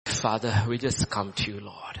Father, we just come to you,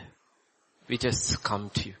 Lord. We just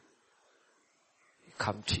come to you. We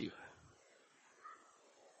come to you.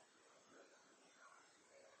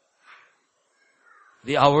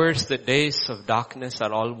 The hours, the days of darkness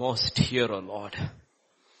are almost here, O Lord.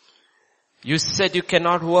 You said you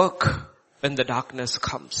cannot work when the darkness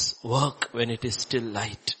comes. Work when it is still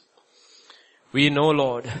light. We know,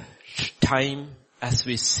 Lord, time as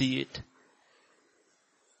we see it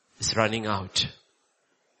is running out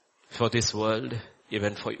for this world,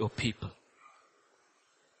 even for your people.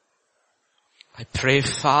 I pray,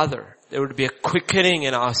 Father, there would be a quickening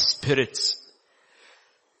in our spirits,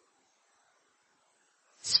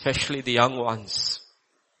 especially the young ones.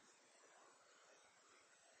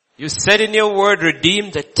 You said in your word,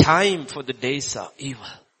 redeem the time, for the days are evil.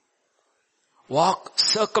 Walk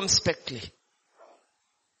circumspectly.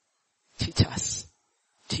 Teach us.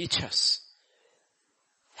 Teach us.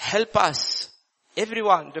 Help us,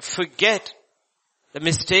 everyone, to forget the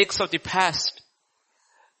mistakes of the past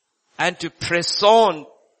and to press on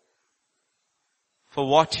for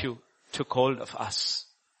what you took hold of us.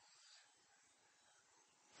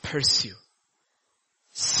 Pursue.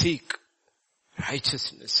 Seek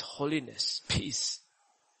righteousness, holiness, peace.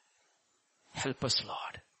 Help us,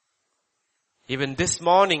 Lord. Even this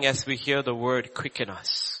morning as we hear the word, quicken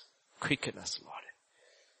us. Quicken us, Lord.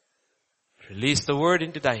 Release the word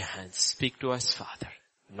into thy hands. Speak to us, Father.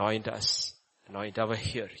 Anoint us. Anoint our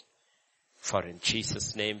hearing. For in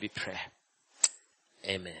Jesus' name we pray.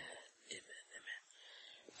 Amen. Amen. Amen.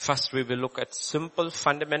 First we will look at simple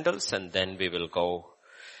fundamentals and then we will go.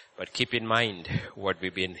 But keep in mind what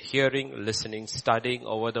we've been hearing, listening, studying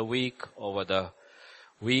over the week, over the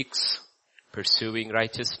weeks, pursuing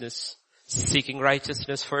righteousness, seeking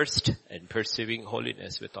righteousness first, and pursuing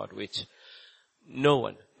holiness, without which no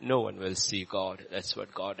one will see God. That's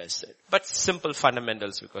what God has said. But simple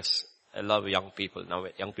fundamentals, because I love young people. Now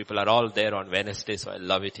young people are all there on Wednesday, so I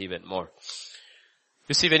love it even more.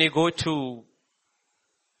 You see, when you go to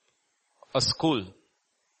a school,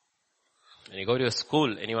 when you go to a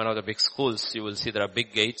school, any one of the big schools, you will see there are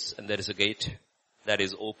big gates and there is a gate that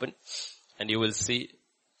is open and you will see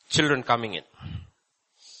children coming in.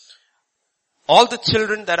 All the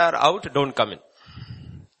children that are out don't come in.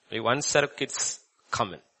 Only one set of kids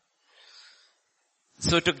come in.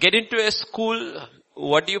 So to get into a school,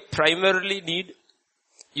 what do you primarily need?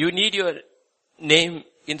 You need your name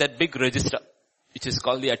in that big register, which is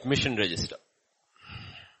called the admission register.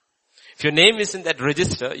 If your name is in that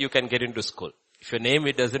register, you can get into school. If your name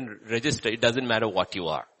it doesn't register, it doesn't matter what you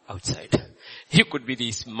are outside. You could be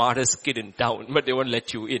the smartest kid in town, but they won't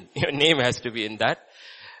let you in. Your name has to be in that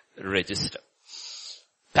register.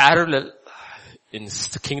 Parallel in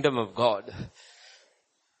the kingdom of God,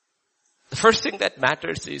 the first thing that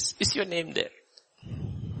matters is your name there?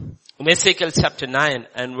 In Ezekiel chapter 9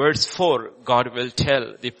 and verse 4, God will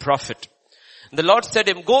tell the prophet, the Lord said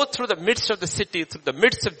to him, go through the midst of the city, through the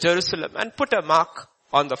midst of Jerusalem, and put a mark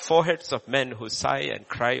on the foreheads of men who sigh and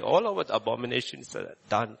cry all over the abominations that are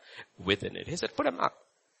done within it. He said, put a mark.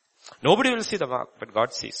 Nobody will see the mark, but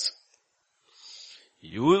God sees.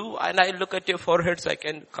 You and I look at your foreheads, I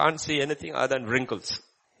can't see anything other than wrinkles.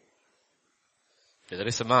 There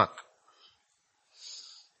is a mark.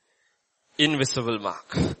 Invisible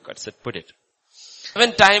mark. God said, put it.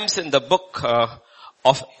 7 times in the book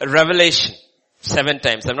of Revelation. 7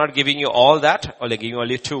 times. I'm not giving you all that. I'm giving you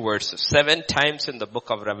only 2 verses. 7 times in the book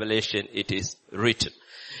of Revelation it is written.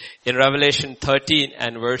 In Revelation 13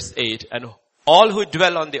 and verse 8, and all who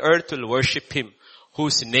dwell on the earth will worship him,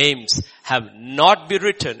 whose names have not been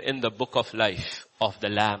written in the book of life of the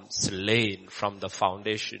Lamb slain from the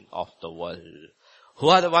foundation of the world. Who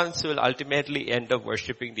are the ones who will ultimately end up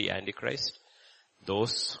worshipping the Antichrist?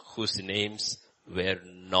 Those whose names were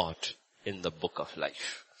not in the book of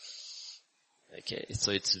life. Okay,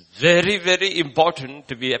 so it's very, very important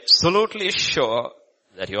to be absolutely sure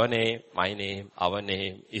that your name, my name, our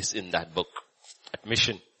name is in that book.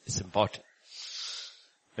 Admission is important.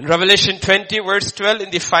 In Revelation 20 verse 12,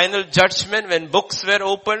 in the final judgment when books were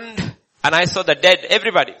opened and I saw the dead,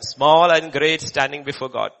 everybody, small and great, standing before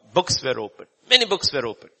God. Books were opened. Many books were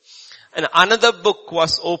opened. And another book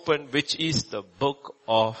was opened, which is the book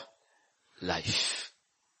of life.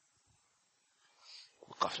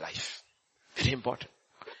 Book of life. Very important.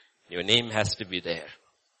 Your name has to be there.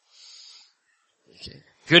 Okay.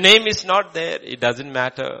 If your name is not there, it doesn't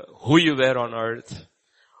matter who you were on earth,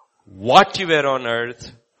 what you were on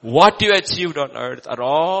earth, what you achieved on earth are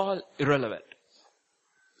all irrelevant.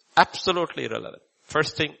 Absolutely irrelevant.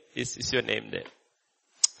 First thing is your name there.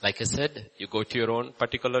 Like I said, you go to your own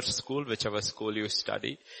particular school, whichever school you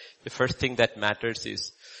study. The first thing that matters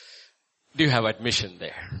is Do you have admission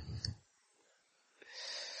there?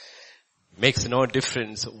 Makes no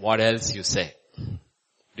difference what else you say.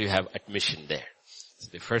 Do you have admission there? So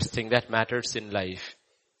the first thing that matters in life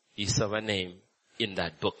is our name in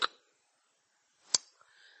that book.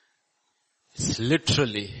 It's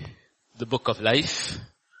literally the book of life.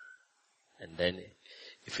 And then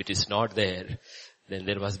if it is not there, then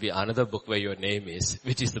there must be another book where your name is,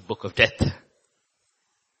 which is the book of death.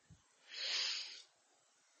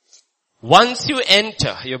 Once you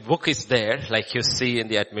enter, your book is there, like you see in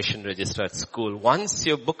the admission register at school. Once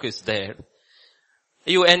your book is there,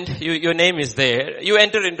 your name is there, you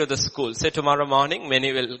enter into the school. Say tomorrow morning,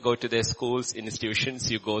 many will go to their schools,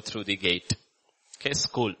 institutions, you go through the gate. Okay,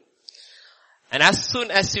 school. And as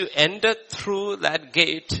soon as you enter through that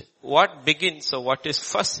gate, what begins or what is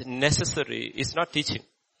first necessary is not teaching.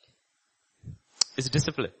 It's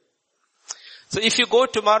discipline. So if you go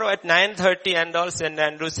tomorrow at 9:30 and all St.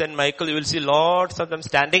 Andrew, St. Michael, you will see lots of them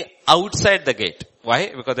standing outside the gate.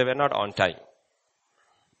 Why? Because they were not on time.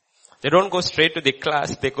 They don't go straight to the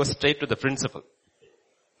class, they go straight to the principal.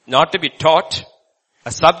 Not to be taught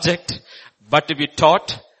a subject, but to be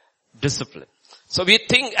taught discipline. So we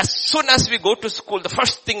think as soon as we go to school, the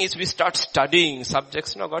first thing is we start studying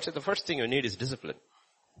subjects. No, God said the first thing you need is discipline.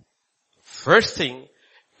 First thing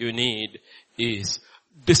you need is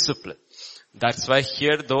discipline. That's why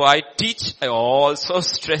here, though I teach, I also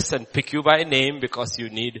stress and pick you by name because you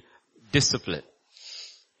need discipline.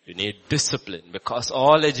 You need discipline because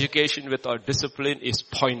all education without discipline is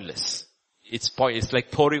pointless. It's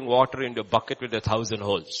like pouring water into a bucket with 1,000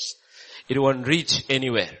 holes. It won't reach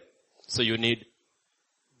anywhere. So you need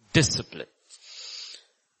discipline.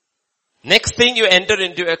 Next thing, you enter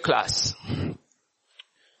into a class.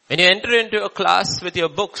 When you enter into a class with your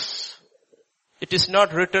books, it is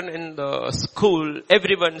not written in the school,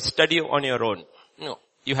 everyone study on your own. No,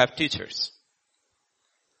 you have teachers.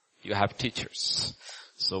 You have teachers.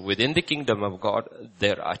 So within the kingdom of God,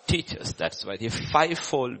 there are teachers. That's why the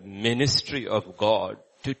fivefold ministry of God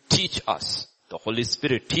to teach us. The Holy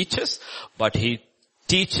Spirit teaches, but He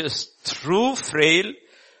teaches through frail,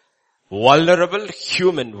 vulnerable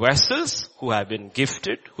human vessels who have been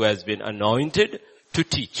gifted, who has been anointed to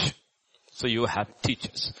teach. So you have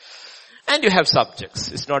teachers. And you have subjects.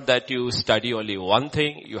 It's not that you study only one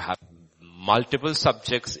thing. You have multiple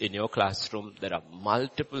subjects in your classroom. There are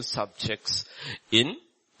multiple subjects in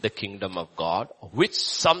the kingdom of God, which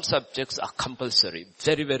some subjects are compulsory.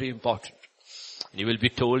 Very, very important. You will be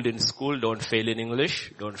told in school, don't fail in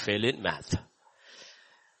English, don't fail in math.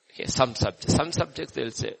 Okay, some subjects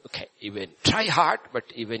they'll say, okay, even try hard, but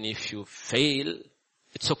even if you fail,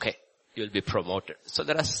 it's okay. You'll be promoted. So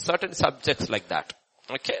there are certain subjects like that.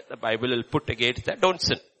 Okay, the Bible will put against that, don't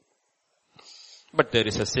sin. But there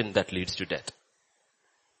is a sin that leads to death.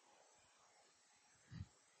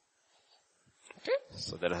 Okay,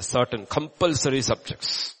 so there are certain compulsory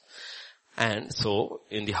subjects. And so,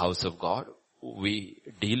 in the house of God, we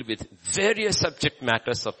deal with various subject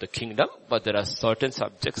matters of the kingdom, but there are certain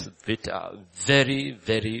subjects which are very,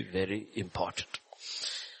 very, very important.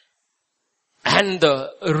 And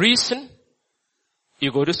the reason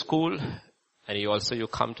you go to school and you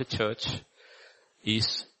come to church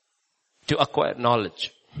is to acquire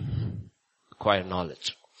knowledge. Acquire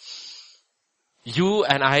knowledge. You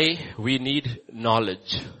and I, we need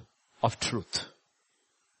knowledge of truth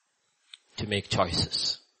to make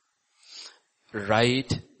choices. Right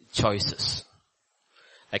choices.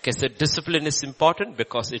 Like I said, discipline is important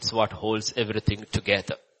because it's what holds everything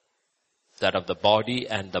together. That of the body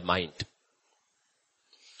and the mind.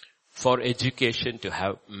 For education to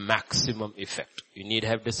have maximum effect. You need to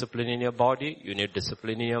have discipline in your body. You need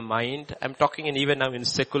discipline in your mind. I'm talking even now in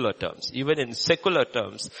secular terms. Even in secular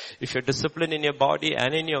terms, if you're disciplined in your body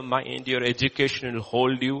and in your mind, your education will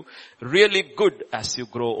hold you really good as you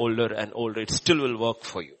grow older and older. It still will work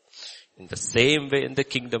for you. In the same way in the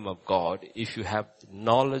kingdom of God, if you have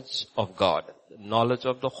knowledge of God, knowledge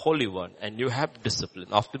of the Holy One, and you have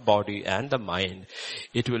discipline of the body and the mind,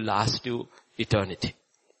 it will last you eternity.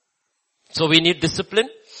 So we need discipline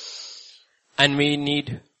and we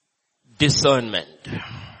need discernment.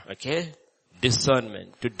 Okay?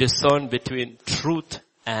 Discernment. To discern between truth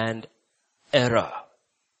and error.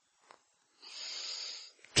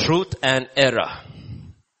 Truth and error.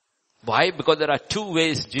 Why? Because there are two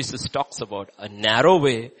ways Jesus talks about. A narrow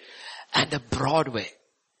way and a broad way.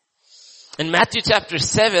 In Matthew chapter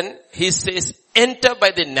 7, He says, enter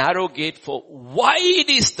by the narrow gate, for wide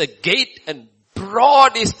is the gate and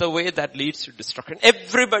broad is the way that leads to destruction.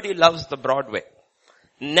 Everybody loves the broad way.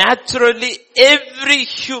 Naturally, every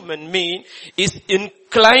human being is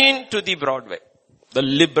inclined to the broad way. The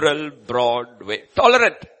liberal, broad way.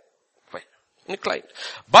 Tolerant way. Inclined.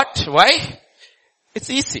 But why? It's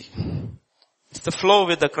easy. It's the flow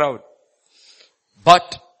with the crowd.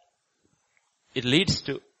 But it leads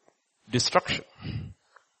to destruction.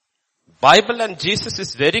 Bible and Jesus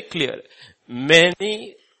is very clear.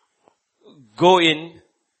 Many go in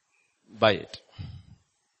by it.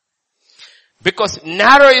 Because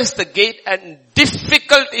narrow is the gate and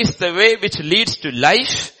difficult is the way which leads to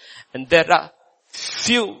life, and there are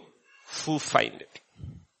few who find it.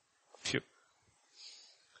 Few.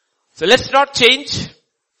 So let's not change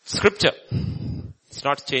scripture. Let's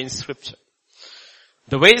not change scripture.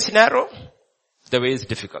 The way is narrow, the way is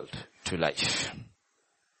difficult to life.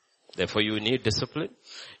 Therefore you need discipline,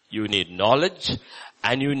 you need knowledge,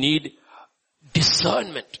 and you need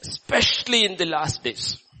discernment, especially in the last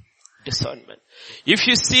days. Discernment. If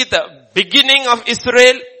you see the beginning of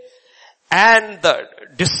Israel and the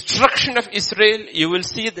destruction of Israel, you will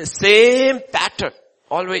see the same pattern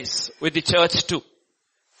always with the church too.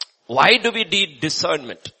 Why do we need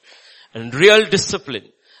discernment and real discipline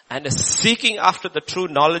and a seeking after the true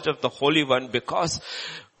knowledge of the Holy One? Because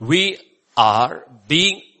we are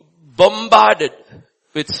being bombarded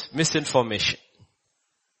with misinformation.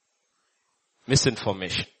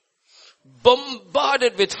 Misinformation.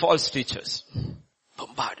 Bombarded with false teachers.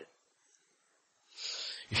 Bombarded.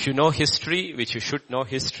 If you know history, which you should know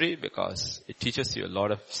history because it teaches you a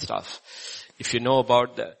lot of stuff. If you know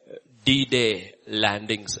about the D-Day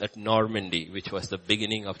landings at Normandy, which was the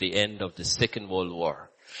beginning of the end of the Second World War.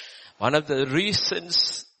 One of the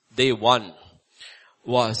reasons they won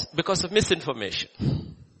was because of misinformation.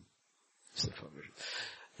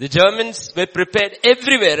 The Germans were prepared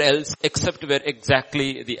everywhere else except where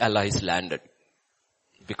exactly the Allies landed.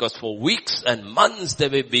 Because for weeks and months they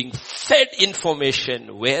were being fed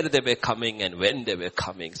information where they were coming and when they were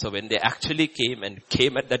coming. So when they actually came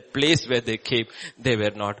at that place where they came, they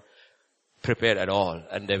were not prepared at all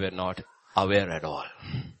and they were not aware at all.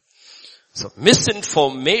 So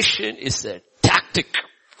misinformation is a tactic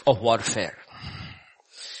of warfare.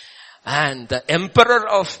 And the emperor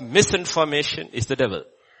of misinformation is the devil.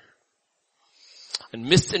 And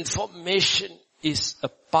misinformation is a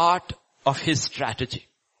part of his strategy.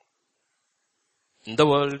 In the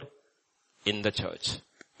world, in the church.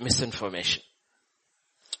 Misinformation.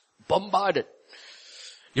 Bombarded.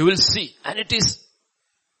 You will see. And it is,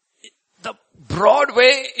 the broad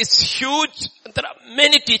way is huge. And there are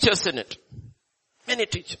many teachers in it. Many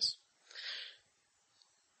teachers.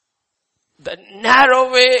 The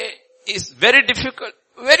narrow way is very difficult.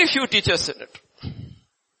 Very few teachers in it.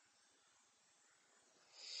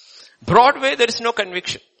 Broadway, there is no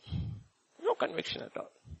conviction. No conviction at all.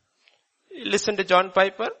 You listen to John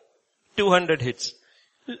Piper, 200 hits.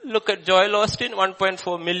 Look at Joel Osteen,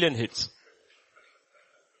 1.4 million hits.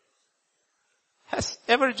 Has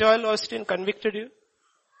ever Joel Osteen convicted you?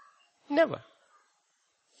 Never.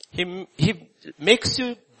 He makes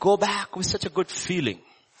you go back with such a good feeling.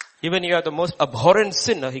 Even you are the most abhorrent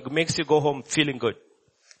sinner, he makes you go home feeling good.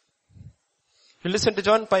 You listen to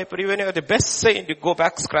John Piper, even you are the best saint, you go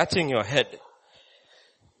back scratching your head.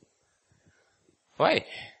 Why?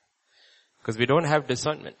 Because we don't have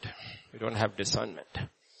discernment. We don't have discernment.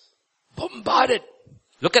 Bombarded.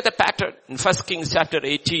 Look at the pattern in 1 Kings chapter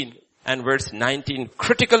 18 and verse 19.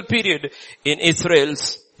 Critical period in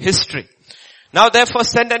Israel's history. Now therefore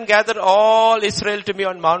send and gather all Israel to me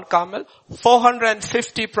on Mount Carmel.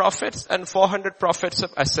 450 prophets and 400 prophets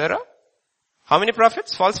of Asherah. How many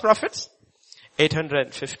prophets? False prophets?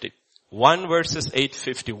 850. 1 versus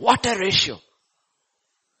 850. What a ratio.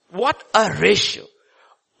 What a ratio.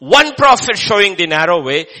 1 prophet showing the narrow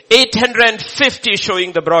way, 850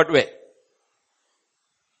 showing the broad way.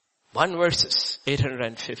 1 versus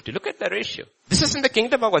 850. Look at the ratio. This is in the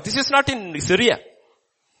kingdom of God. This is not in Syria.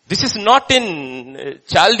 This is not in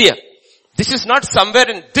Chaldea. This is not somewhere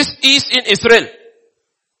in, this is in Israel.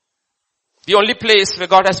 The only place where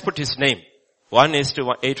God has put his name. 1 is to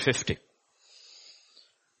 850.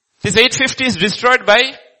 This 850 is destroyed by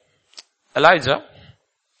Elijah.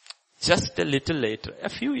 Just a little later, a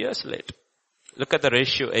few years later. Look at the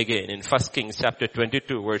ratio again in 1 Kings chapter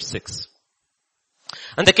 22 verse 6.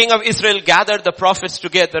 And the king of Israel gathered the prophets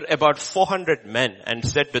together, about 400 men, and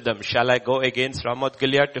said to them, shall I go against Ramoth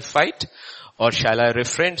Gilead to fight, or shall I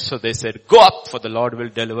refrain? So they said, go up, for the Lord will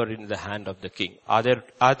deliver in the hand of the king. Are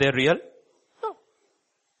they real? No.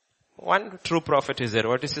 1 true prophet is there.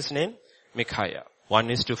 What is his name? Micaiah. 1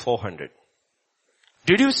 is to 400.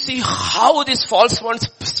 Did you see how these false ones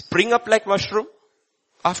spring up like mushroom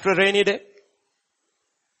after a rainy day?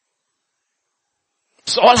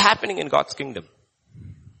 It's all happening in God's kingdom.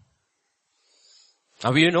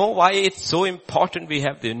 Now you know why it's so important we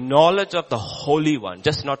have the knowledge of the Holy One,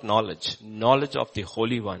 just not knowledge of the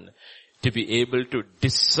Holy One, to be able to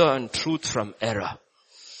discern truth from error.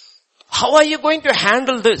 How are you going to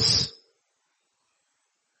handle this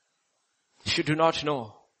if you do not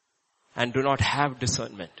know and do not have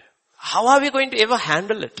discernment? How are we going to ever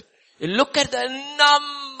handle it? You look at the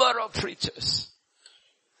number of preachers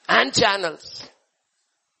and channels.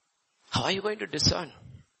 How are you going to discern?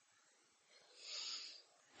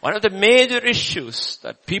 One of the major issues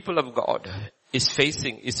that people of God is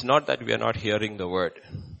facing is not that we are not hearing the word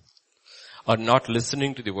or not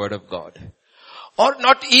listening to the word of God or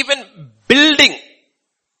not even building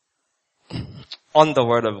on the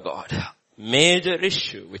word of God. Major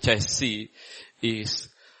issue which I see is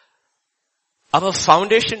our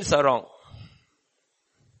foundations are wrong.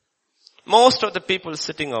 Most of the people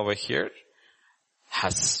sitting over here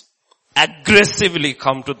has aggressively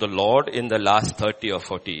come to the Lord in the last 30 or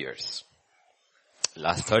 40 years.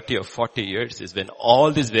 Last 30 or 40 years is when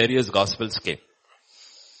all these various gospels came.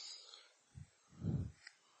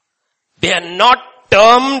 They are not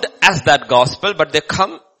termed as that gospel, but they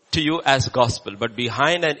come to you as gospel. But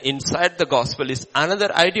behind and inside the gospel is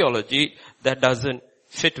another ideology that doesn't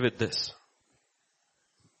fit with this.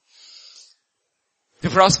 The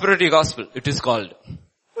prosperity gospel, it is called.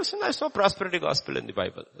 There's no prosperity gospel in the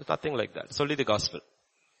Bible. There's nothing like that. It's only the gospel.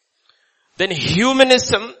 Then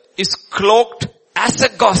humanism is cloaked as a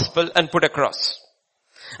gospel and put across.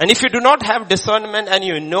 And if you do not have discernment and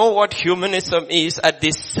you know what humanism is, at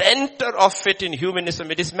the center of it in humanism,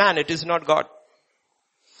 it is man, it is not God.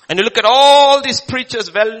 And you look at all these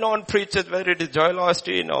preachers, well-known preachers, whether it is Joel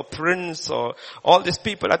Osteen or Prince or all these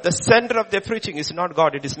people, at the center of their preaching is not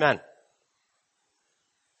God, it is man.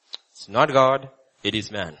 It's not God, it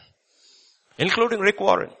is man. Including Rick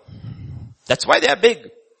Warren. That's why they are big.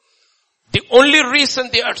 The only reason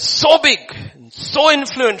they are so big, so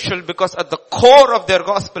influential, because at the core of their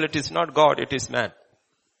gospel it is not God, it is man.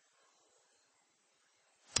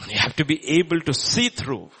 You have to be able to see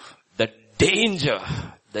through the danger.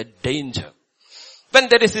 When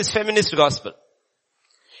there is this feminist gospel,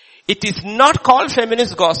 it is not called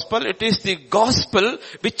feminist gospel, it is the gospel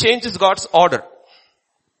which changes God's order.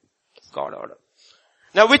 God order.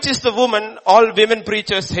 Now which is the woman all women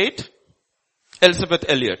preachers hate? Elizabeth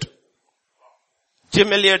Elliot.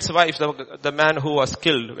 Jim Elliot's wife, the man who was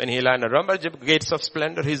killed when he landed. Remember Gates of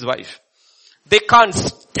Splendor, his wife. They can't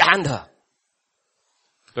stand her.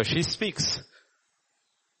 Because she speaks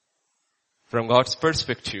from God's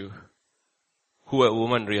perspective who a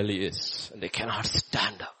woman really is. And they cannot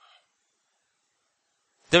stand her.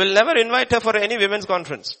 They will never invite her for any women's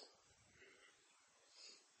conference.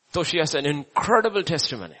 So she has an incredible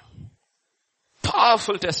testimony.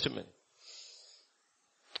 Powerful testimony.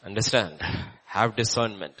 Understand. Have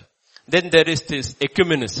discernment. Then there is this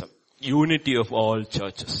ecumenism. Unity of all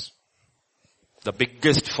churches. The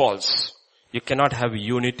biggest false. You cannot have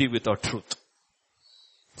unity without truth.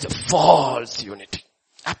 It's a false unity.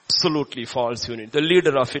 Absolutely false unity. The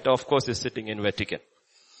leader of it, of course, is sitting in Vatican.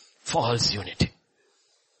 False unity.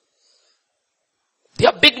 They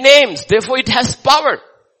are big names. Therefore it has power.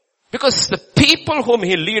 Because the people whom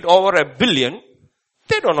he lead over 1 billion,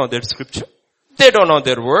 they don't know their scripture. They don't know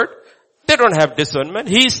their word. They don't have discernment.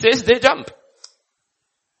 He says they jump.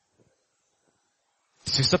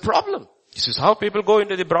 This is the problem. This is how people go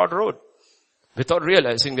into the broad road without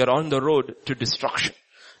realizing they're on the road to destruction.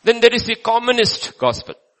 Then there is the communist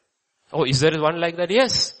gospel. Oh, is there one like that?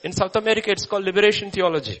 Yes. In South America it's called liberation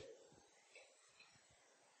theology.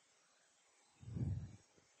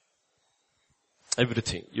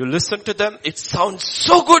 Everything. You listen to them, it sounds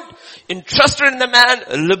so good, interested in the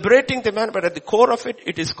man, liberating the man, but at the core of it,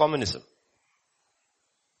 it is communism.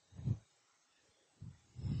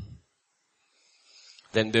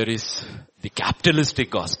 Then there is the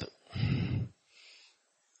capitalistic gospel.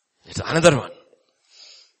 It's another one.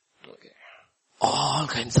 Okay. All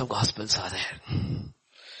kinds of gospels are there.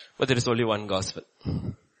 But there is only one gospel.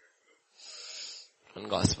 One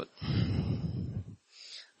gospel.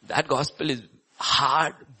 That gospel is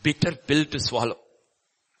hard, bitter pill to swallow,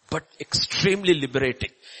 but extremely liberating.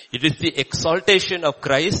 It is the exaltation of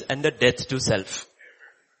Christ and the death to self.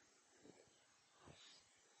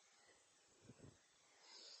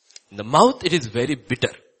 In the mouth it is very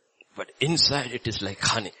bitter, but inside it is like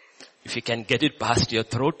honey. If you can get it past your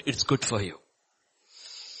throat, it's good for you.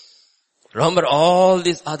 Remember, all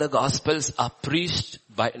these other gospels are preached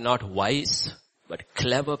by not wise, but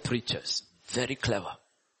clever preachers. Very clever.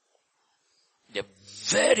 They're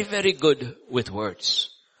very, very good with words.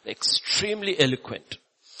 They're extremely eloquent.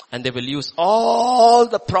 And they will use all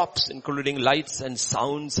the props, including lights and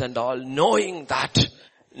sounds and all, knowing that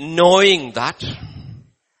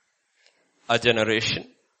a generation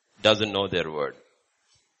doesn't know their word.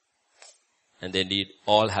 And they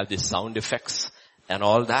all have these sound effects and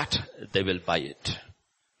all that, they will buy it.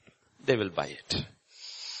 They will buy it.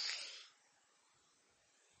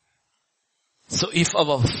 So if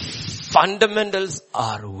our fundamentals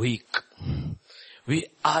are weak, we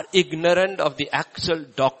are ignorant of the actual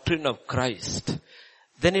doctrine of Christ,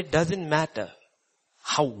 then it doesn't matter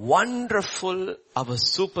how wonderful our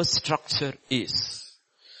superstructure is.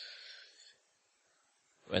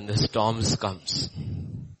 When the storms comes,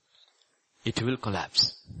 it will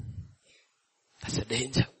collapse. That's a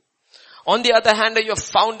danger. On the other hand, your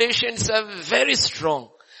foundations are very strong.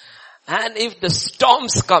 And if the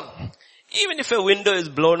storms come, even if a window is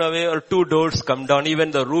blown away or 2 doors come down,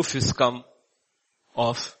 even the roof is come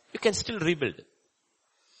off, you can still rebuild it.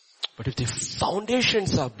 But if the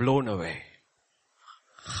foundations are blown away,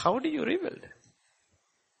 how do you rebuild?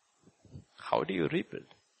 How do you rebuild?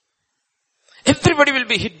 Everybody will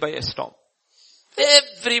be hit by a storm.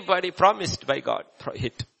 Everybody promised by God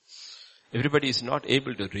hit. Everybody is not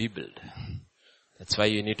able to rebuild. That's why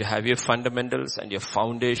you need to have your fundamentals and your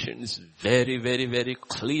foundations very, very, very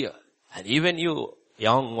clear. And even you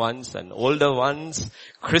young ones and older ones,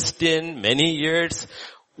 Christian, many years,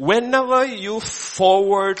 whenever you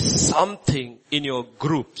forward something in your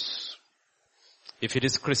groups, if it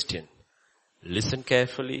is Christian, listen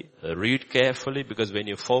carefully, read carefully, because when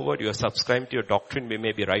you forward, you are subscribing to your doctrine, we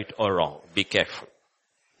may be right or wrong. Be careful.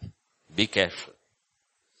 Be careful.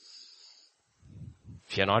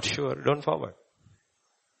 If you're not sure, don't forward.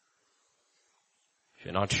 If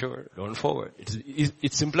you're not sure, don't forward.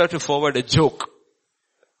 It's simpler to forward a joke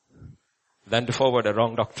than to forward a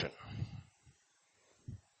wrong doctrine.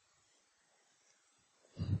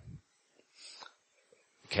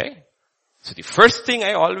 Okay? So the first thing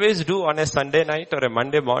I always do on a Sunday night or a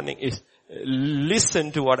Monday morning is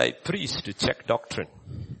listen to what I preach to check doctrine.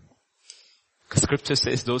 Because Scripture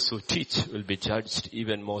says those who teach will be judged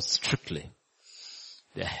even more strictly.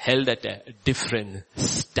 They're held at a different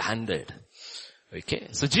standard. Okay?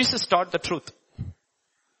 So Jesus taught the truth.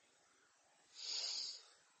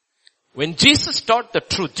 When Jesus taught the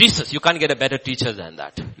truth, you can't get a better teacher than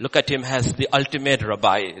that. Look at him as the ultimate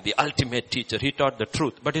rabbi, the ultimate teacher. He taught the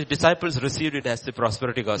truth, but his disciples received it as the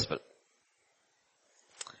prosperity gospel.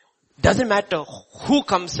 Doesn't matter who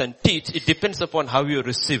comes and teach, it depends upon how you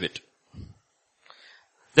receive it.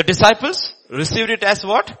 The disciples received it as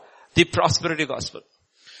what? The prosperity gospel.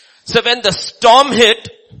 So when the storm hit,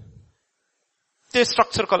 their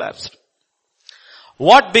structure collapsed.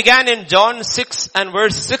 What began in John 6 and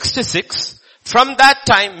verse 66, from that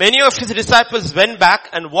time many of his disciples went back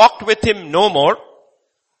and walked with him no more,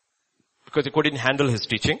 because they couldn't handle his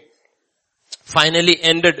teaching. Finally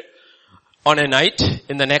ended on a night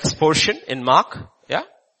in the next portion in Mark. Yeah?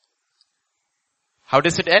 How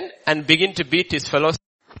does it end? And begin to beat his fellows.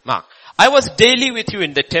 Mark. I was daily with you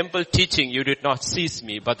in the temple teaching, you did not seize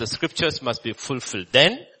me, but the scriptures must be fulfilled.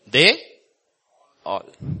 Then they all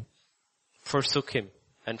forsook him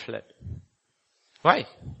and fled. Why?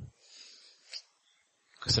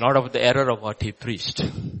 Because not of the error of what he preached,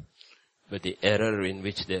 but the error in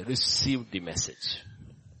which they received the message.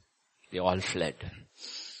 They all fled.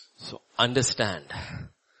 So understand,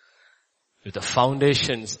 if the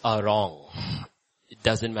foundations are wrong, it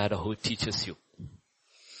doesn't matter who teaches you.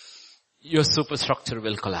 Your superstructure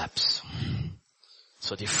will collapse.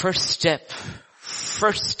 So the first step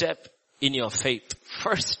in your faith,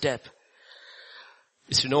 first step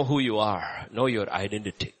is to know who you are, know your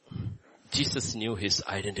identity. Jesus knew his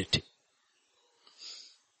identity.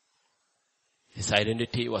 His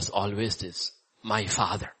identity was always this: my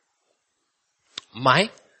Father.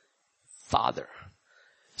 My Father.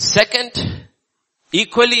 Second,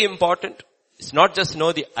 equally important, is not just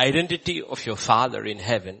know the identity of your Father in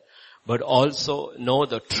heaven, but also know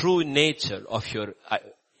the true nature of your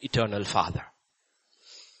eternal Father.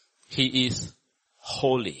 He is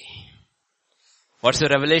holy. What's the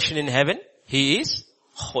revelation in heaven? He is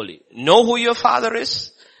holy. Know who your Father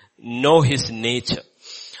is. Know his nature.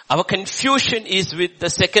 Our confusion is with the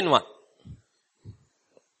second one.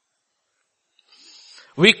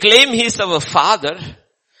 We claim he is our Father,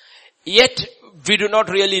 yet we do not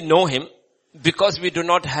really know him because we do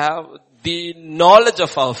not have the knowledge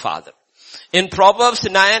of our Father. In Proverbs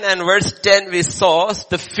 9 and verse 10 we saw,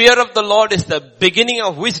 the fear of the Lord is the beginning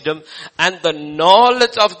of wisdom, and the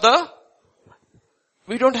knowledge of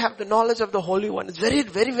we don't have the knowledge of the Holy One. It's very,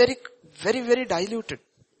 very, very, very, very diluted.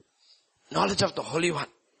 Knowledge of the Holy One.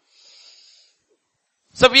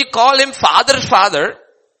 So we call him Father,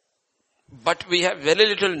 but we have very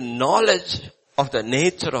little knowledge of the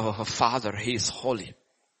nature of a Father. He is holy.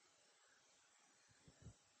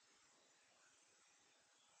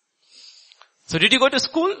 So did you go to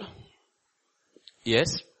school?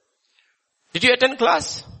 Yes. Did you attend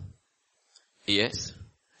class? Yes.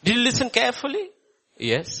 Did you listen carefully?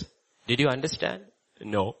 Yes. Did you understand?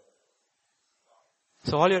 No.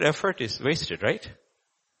 So all your effort is wasted, right?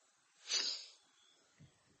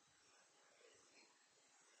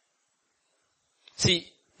 See,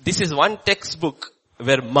 this is one textbook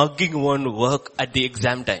where mugging won't work at the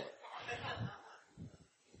exam time.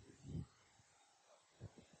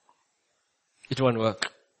 It won't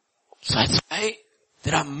work. So that's why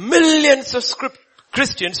there are millions of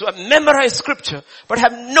Christians who have memorized scripture but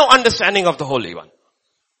have no understanding of the Holy One.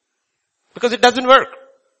 Because it doesn't work.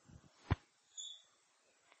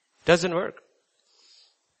 Doesn't work.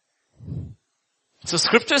 So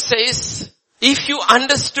scripture says, if you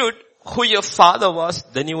understood who your Father was,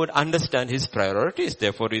 then you would understand his priorities.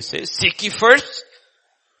 Therefore he says, seek ye first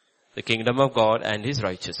the kingdom of God and his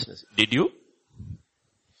righteousness. Did you?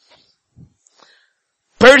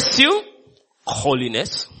 Pursue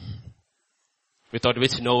holiness, without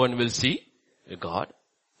which no one will see God.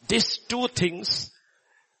 These two things,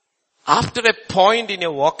 after a point in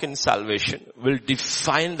your walk in salvation, will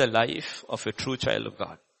define the life of a true child of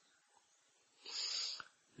God.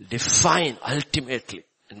 Define ultimately.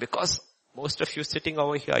 And because most of you sitting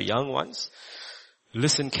over here are young ones,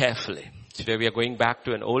 listen carefully. Today we are going back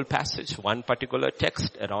to an old passage, one particular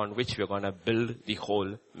text around which we are going to build the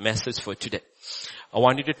whole message for today. I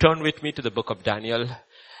want you to turn with me to the book of Daniel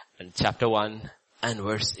and chapter 1 and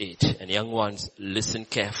verse 8. And young ones, listen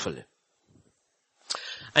carefully.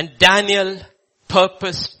 And Daniel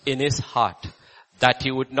purposed in his heart that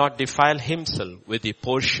he would not defile himself with the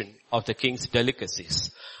portion of the king's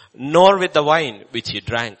delicacies, nor with the wine which he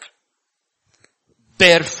drank.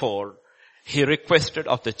 Therefore, he requested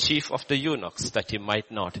of the chief of the eunuchs that he might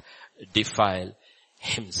not defile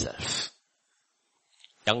himself.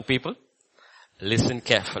 Young people, listen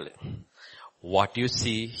carefully. What you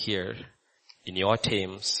see here in your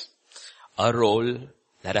Thames, a role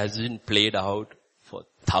that has been played out for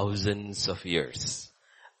thousands of years.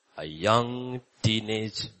 A young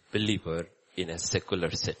teenage believer in a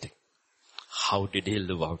secular setting. How did he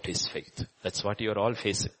live out his faith? That's what you're all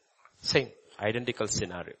facing. Same, identical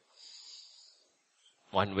scenario.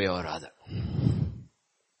 One way or other.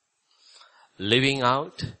 Living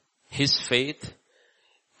out his faith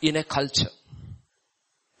in a culture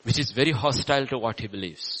which is very hostile to what he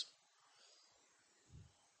believes.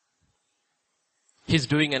 He's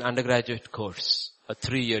doing an undergraduate course, a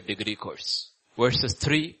 3-year degree course. Verses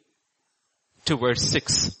 3 to verse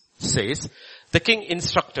 6 says, the king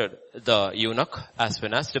instructed the eunuch,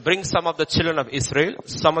 Aspenaz, to bring some of the children of Israel,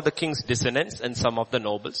 some of the king's descendants, and some of the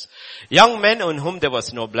nobles. Young men in whom there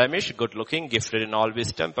was no blemish, good looking, gifted in all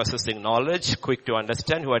wisdom, possessing knowledge, quick to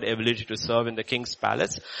understand, who had ability to serve in the king's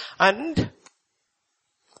palace. And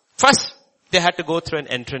first, they had to go through an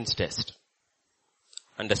entrance test.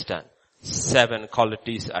 Understand, 7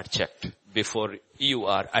 qualities are checked before you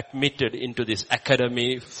are admitted into this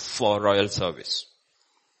academy for royal service.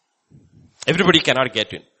 Everybody cannot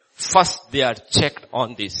get in. First, they are checked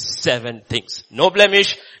on these 7 things. No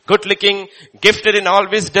blemish, good looking, gifted in all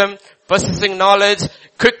wisdom, possessing knowledge,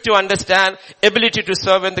 quick to understand, ability to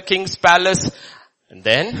serve in the king's palace. And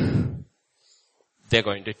then, they're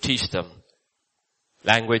going to teach them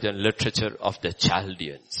language and literature of the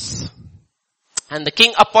Chaldeans. And the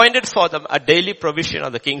king appointed for them a daily provision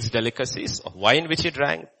of the king's delicacies, of wine which he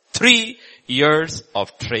drank, 3 years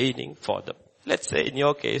of training for them. Let's say in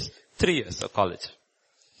your case, 3 years of college.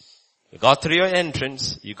 You got through your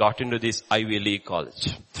entrance, you got into this Ivy League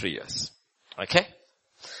college. 3 years. Okay?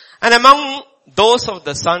 And among those of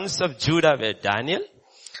the sons of Judah were Daniel,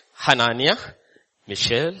 Hananiah,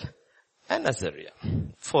 Mishael, and Azariah.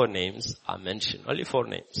 4 names are mentioned. Only 4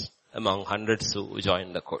 names among hundreds who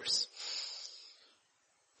joined the course.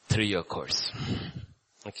 3-year course.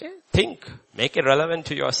 Okay? Think. Make it relevant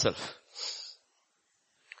to yourself.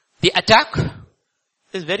 The attack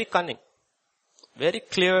is very cunning. Very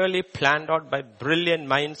clearly planned out by brilliant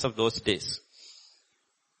minds of those days.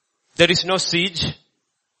 There is no siege.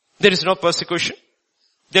 There is no persecution.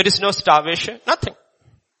 There is no starvation. Nothing.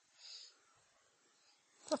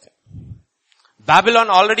 Nothing. Babylon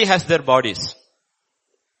already has their bodies.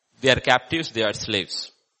 They are captives, they are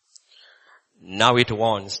slaves. Now it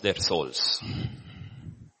wants their souls.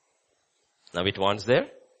 Now it wants their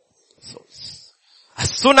souls.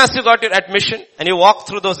 As soon as you got your admission and you walked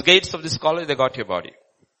through those gates of this college, they got your body.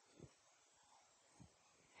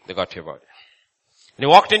 they got your body. When you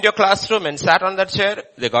walked into your classroom and sat on that chair,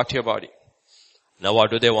 they got your body. Now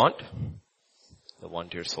what do they want? They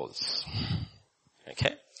want your souls.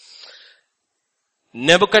 Okay?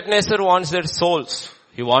 Nebuchadnezzar wants their souls.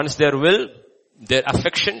 He wants their will, their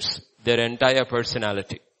affections, their entire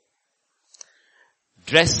personality.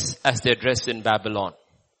 Dress as they dress in Babylon.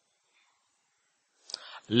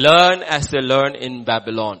 Learn as they learn in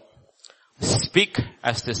Babylon. Speak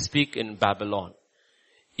as they speak in Babylon.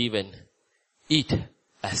 Even eat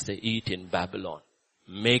as they eat in Babylon.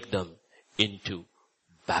 Make them into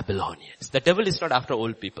Babylonians. The devil is not after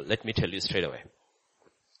old people. Let me tell you straight away.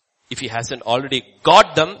 If he hasn't already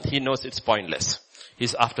got them, he knows it's pointless.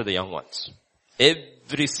 He's after the young ones.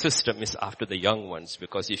 Every system is after the young ones,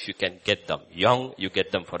 because if you can get them young, you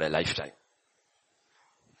get them for a lifetime.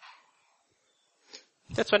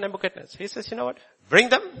 That's what Nebuchadnezzar. He says, you know what? Bring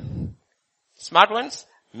them, smart ones,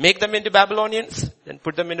 make them into Babylonians, then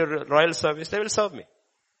put them into royal service. They will serve me.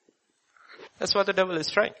 That's what the devil is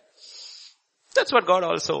trying. That's what God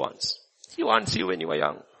also wants. He wants you when you are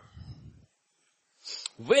young.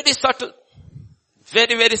 Very subtle.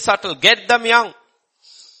 Very, very subtle. Get them young.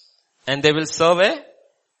 And they will serve a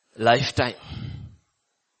lifetime.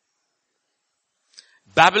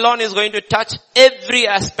 Babylon is going to touch every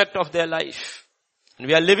aspect of their life. And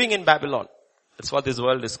we are living in Babylon. That's what this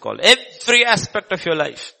world is called. Every aspect of your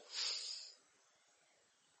life.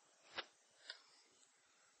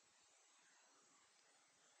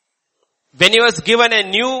 When he was given a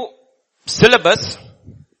new syllabus,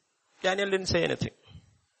 Daniel didn't say anything.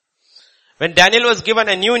 When Daniel was given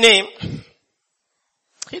a new name,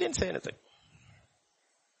 he didn't say anything.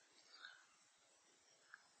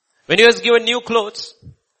 When he was given new clothes,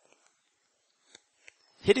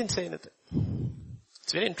 he didn't say anything.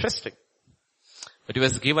 It's very interesting. But he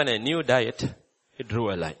was given a new diet, he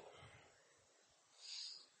drew a line.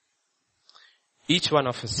 Each one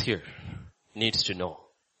of us here needs to know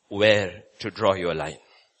where to draw your line.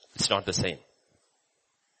 It's not the same.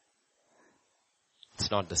 It's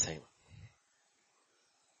not the same.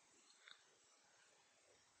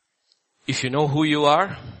 If you know who you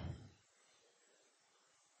are,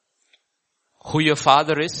 who your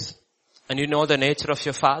father is, and you know the nature of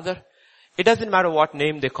your father, it doesn't matter what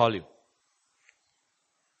name they call you.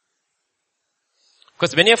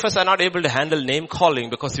 Because many of us are not able to handle name calling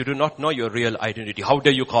because you do not know your real identity. How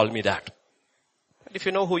dare you call me that? But if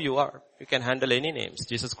you know who you are, you can handle any names.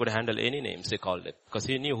 Jesus could handle any names they called him because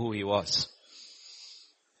he knew who he was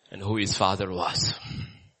and who his father was.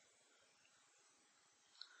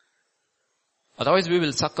 Otherwise we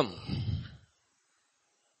will succumb.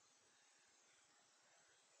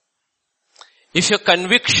 If your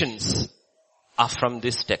convictions are from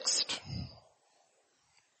this text,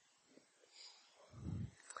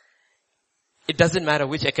 it doesn't matter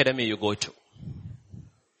which academy you go to.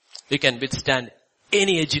 You can withstand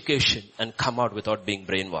any education and come out without being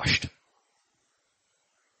brainwashed.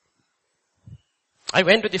 I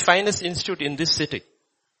went to the finest institute in this city.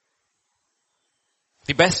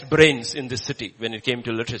 The best brains in this city when it came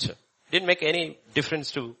to literature. Didn't make any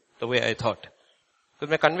difference to the way I thought.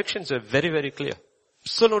 Because my convictions were very, very clear.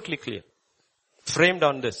 Absolutely clear. Framed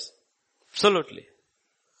on this. Absolutely.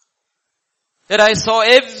 That I saw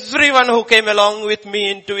everyone who came along with me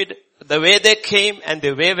into it, the way they came and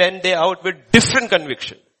the way went they out with different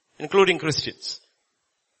conviction, including Christians.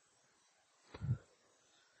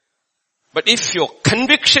 But if your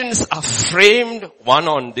convictions are framed, one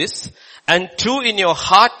on this, and two, in your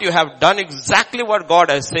heart you have done exactly what God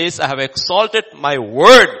says, I have exalted my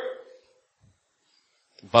word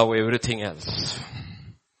above everything else.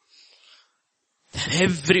 Then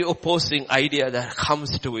every opposing idea that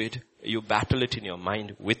comes to it, you battle it in your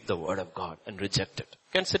mind with the word of God and reject it.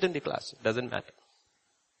 You can sit in the class. It doesn't matter.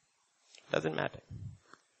 Doesn't matter.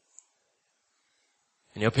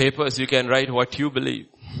 In your papers you can write what you believe.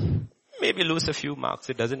 Maybe lose a few marks.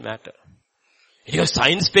 It doesn't matter. In your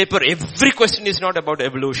science paper, every question is not about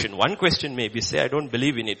evolution. One question maybe say, I don't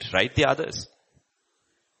believe in it. Write the others.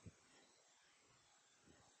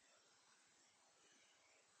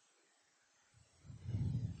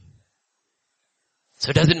 So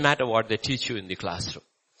it doesn't matter what they teach you in the classroom.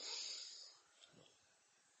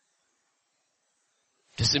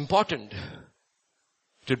 It is important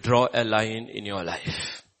to draw a line in your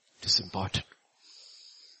life. It is important.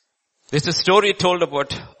 There's a story told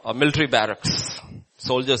about a military barracks.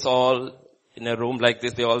 Soldiers all in a room like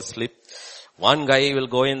this, they all sleep. One guy will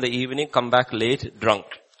go in the evening, come back late, drunk.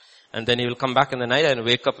 And then he will come back in the night and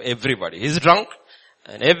wake up everybody. He's drunk,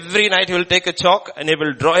 and every night he will take a chalk and he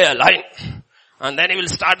will draw a line. And then he will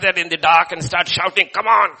start there in the dark and start shouting, come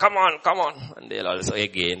on, come on, come on. And they'll also,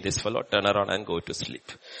 again, this fellow turn around and go to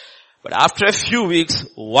sleep. But after a few weeks,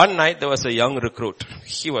 one night there was a young recruit.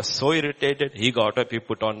 He was so irritated, he got up, he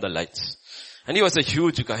put on the lights. And he was a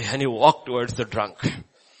huge guy and he walked towards the drunk.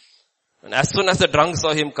 And as soon as the drunk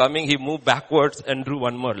saw him coming, he moved backwards and drew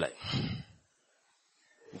one more line.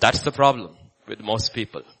 That's the problem with most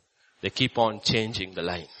people. They keep on changing the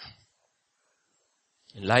line.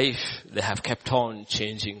 In life, they have kept on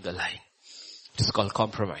changing the line. It is called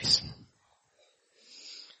compromise.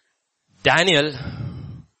 Daniel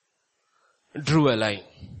drew a line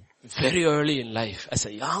very early in life as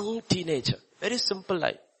a young teenager. Very simple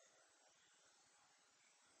line.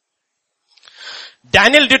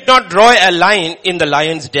 Daniel did not draw a line in the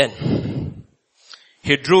lion's den.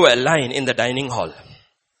 He drew a line in the dining hall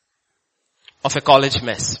of a college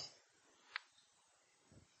mess.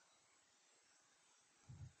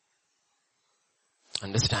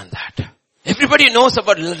 Understand that. Everybody knows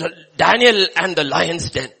about Daniel and the lion's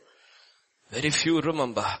den. Very few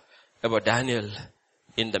remember about Daniel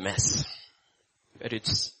in the mess, where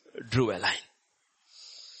it drew a line.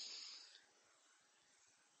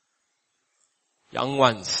 Young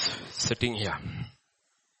ones sitting here,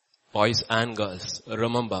 boys and girls,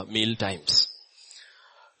 remember meal times,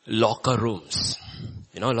 locker rooms.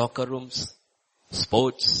 You know locker rooms?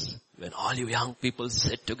 Sports, when all you young people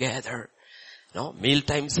sit together. No, meal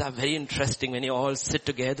times are very interesting when you all sit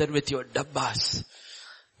together with your dabbas.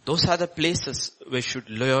 Those are the places where you should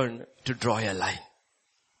learn to draw a line.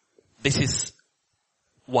 This is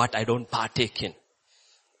what I don't partake in.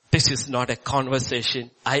 This is not a conversation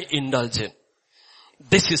I indulge in.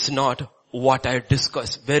 This is not what I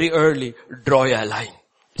discuss very early. Draw a line.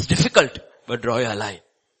 It's difficult, but draw a line.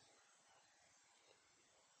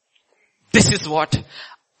 This is what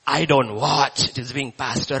I don't watch. It is being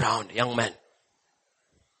passed around, young men.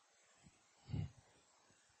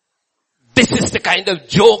 This is the kind of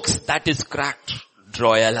jokes that is cracked.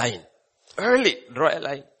 Draw a line. Early, draw a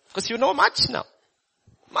line. Because you know much now.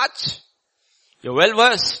 Much. You're well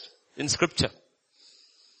versed in scripture.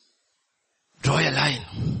 Draw a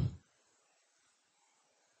line.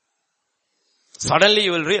 Suddenly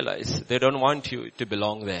you will realize they don't want you to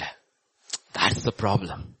belong there. That's the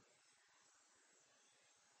problem.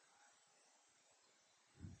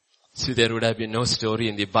 See, there would have been no story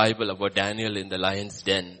in the Bible about Daniel in the lion's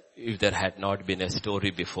den if there had not been a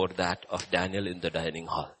story before that of Daniel in the dining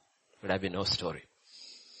hall. There would have been no story.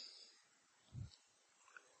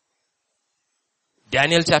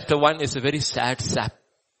 Daniel chapter 1 is a very sad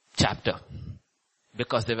chapter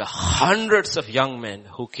because there were hundreds of young men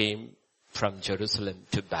who came from Jerusalem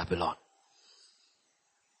to Babylon.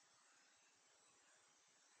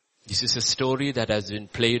 This is a story that has been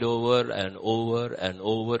played over and over and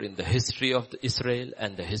over in the history of Israel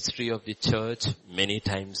and the history of the church many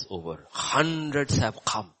times over. Hundreds have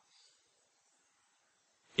come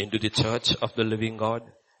into the church of the living God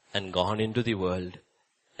and gone into the world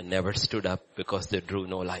and never stood up because they drew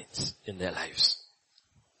no lines in their lives.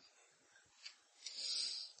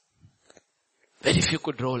 Very few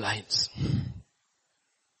could draw lines.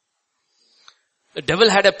 The devil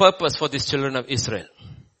had a purpose for these children of Israel,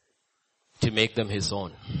 to make them his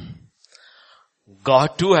own.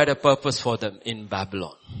 God too had a purpose for them in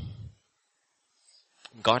Babylon.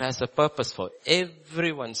 God has a purpose for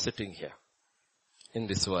everyone sitting here in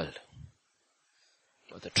this world.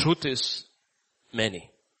 But the truth is, many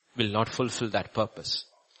will not fulfill that purpose.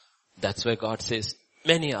 That's why God says,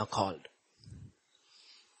 many are called.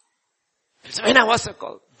 So when I was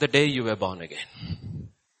called, the day you were born again.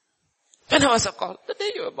 When I was called, the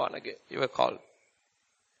day you were born again, you were called.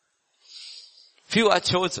 Few are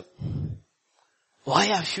chosen. Why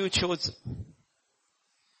are few chosen?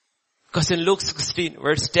 Because in Luke 16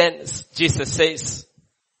 verse 10, Jesus says,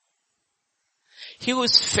 he who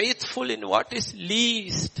is faithful in what is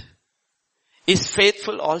least is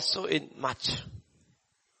faithful also in much.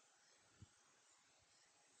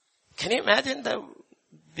 Can you imagine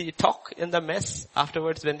the talk in the mess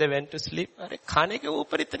afterwards when they went to sleep? You're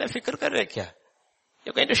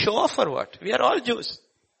going to show off or what? We are all Jews.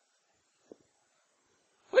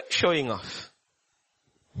 What showing off?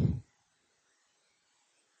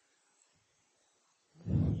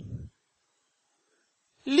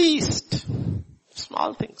 Least.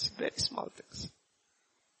 Small things, very small things.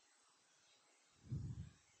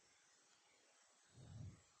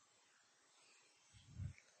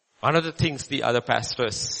 One of the things the other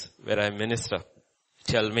pastors where I minister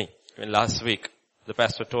tell me, last week the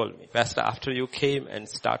pastor told me, Pastor, after you came and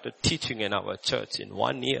started teaching in our church, in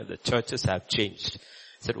 1 year the churches have changed.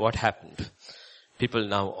 I said, what happened? People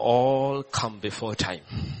now all come before time.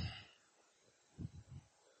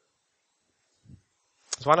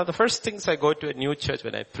 It's one of the first things I go to a new church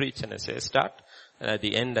when I preach and I say start, and at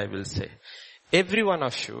the end I will say, every one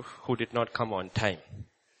of you who did not come on time,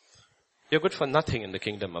 you're good for nothing in the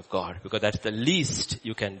kingdom of God, because that's the least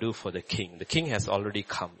you can do for the king. The king has already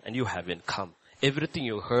come and you haven't come. Everything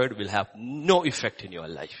you heard will have no effect in your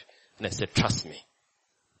life. And I said, trust me.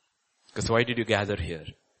 Because why did you gather here?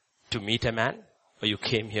 To meet a man? Or you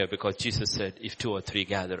came here because Jesus said, if 2 or 3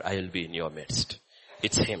 gather, I will be in your midst.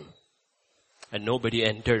 It's him. And nobody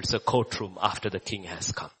enters a courtroom after the king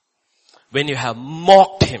has come. When you have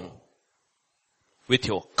mocked him with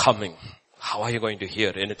your coming, how are you going to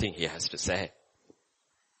hear anything he has to say?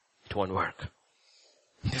 It won't work.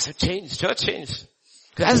 There's a change, church change.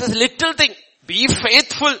 That's this little thing. Be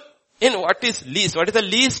faithful in what is least. What is the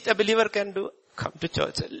least a believer can do? Come to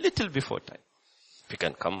church a little before time. If you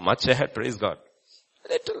can come much ahead, praise God.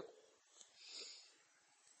 A little.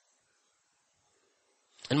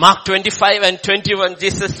 In Mark 25 and 21,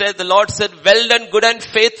 Jesus said, the Lord said, well done, good and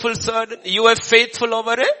faithful servant. You are faithful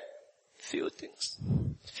over a few things.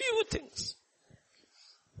 Few things.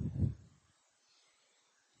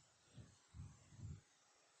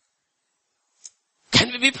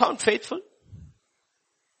 Can we be found faithful?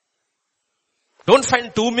 Don't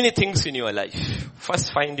find too many things in your life.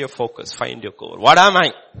 First find your focus, find your core. What am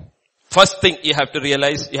I? First thing you have to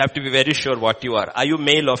realize, you have to be very sure what you are. Are you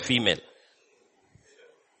male or female?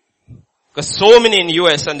 Because so many in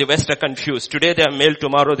US and the West are confused. Today they are male,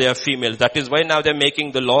 tomorrow they are female. That is why now they are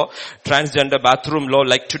making the law, transgender bathroom law.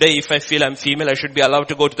 Like today if I feel I'm female, I should be allowed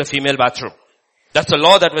to go to the female bathroom. That's a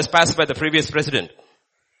law that was passed by the previous president.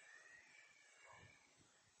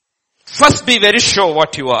 First be very sure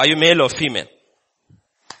what you are. Are you male or female?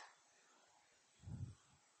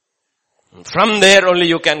 From there only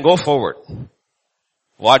you can go forward.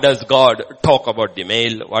 What does God talk about the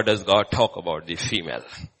male? What does God talk about the female?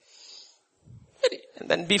 And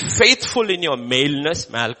then be faithful in your maleness,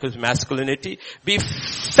 masculinity. Be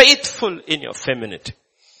faithful in your femininity.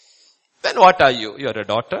 Then what are you? You're a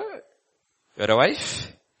daughter. You're a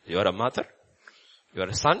wife. You're a mother. You're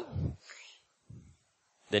a son.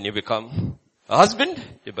 Then you become a husband.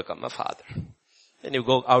 You become a father. Then you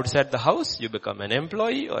go outside the house. You become an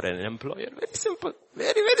employee or an employer. Very simple.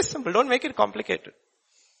 Very, very simple. Don't make it complicated.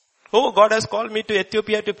 Oh, God has called me to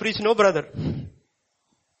Ethiopia to preach. No, brother.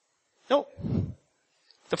 No.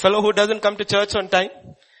 The fellow who doesn't come to church on time,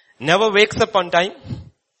 never wakes up on time,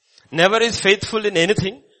 never is faithful in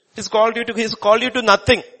anything, he's called you to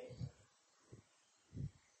nothing.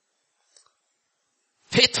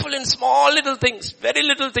 Faithful in small little things, very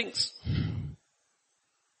little things.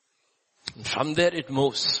 And from there it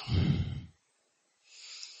moves.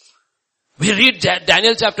 We read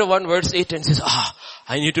Daniel chapter 1 verse 8 and says,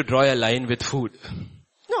 I need to draw a line with food.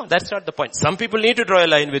 No, that's not the point. Some people need to draw a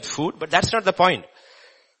line with food, but that's not the point.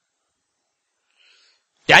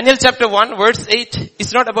 Daniel chapter 1 verse 8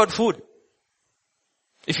 is not about food.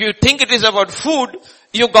 If you think it is about food,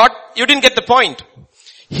 you didn't get the point.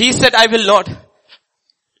 He said, I will not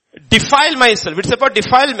defile myself. It's about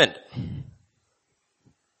defilement.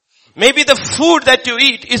 Maybe the food that you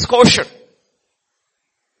eat is kosher.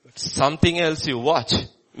 But something else you watch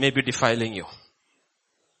may be defiling you.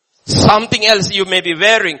 Something else you may be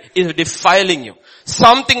wearing is defiling you.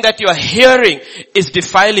 Something that you are hearing is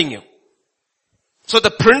defiling you. So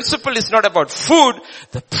the principle is not about food,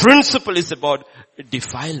 the principle is about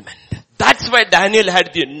defilement. That's why Daniel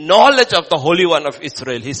had the knowledge of the Holy One of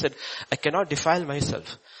Israel. He said, I cannot defile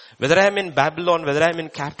myself. Whether I am in Babylon, whether I am in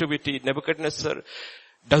captivity, Nebuchadnezzar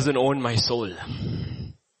doesn't own my soul.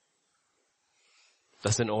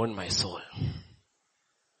 Doesn't own my soul.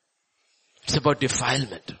 It's about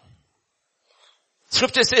defilement.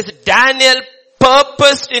 Scripture says Daniel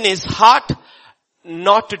purposed in his heart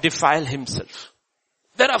not to defile himself.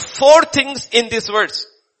 There are 4 things in this verse.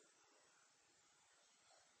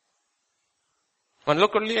 And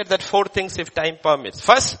look only at that 4 things if time permits.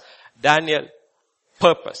 First, Daniel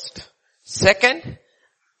purposed. Second,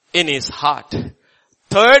 in his heart.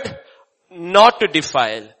 Third, not to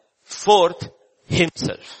defile. Fourth,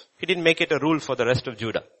 himself. He didn't make it a rule for the rest of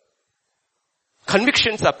Judah.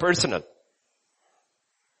 Convictions are personal.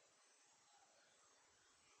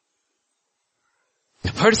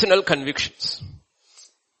 Personal convictions.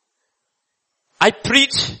 I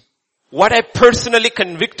preach what I personally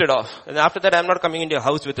convicted of. And after that I'm not coming into your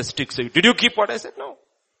house with a stick. So, did you keep what I said? No.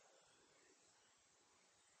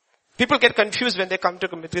 People get confused when they come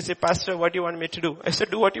to me. They say, Pastor, what do you want me to do? I said,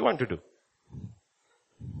 do what you want to do.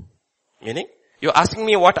 Meaning, you're asking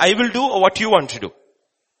me what I will do or what you want to do.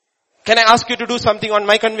 Can I ask you to do something on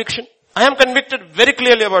my conviction? I am convicted very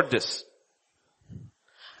clearly about this.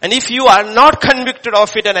 And if you are not convicted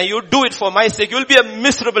of it and you do it for my sake, you will be a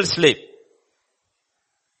miserable slave.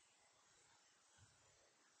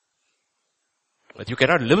 But you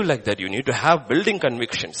cannot live like that. You need to have building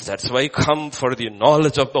convictions. That's why come for the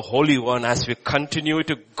knowledge of the Holy One. As we continue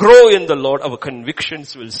to grow in the Lord, our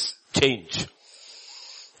convictions will change.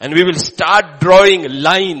 And we will start drawing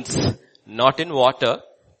lines, not in water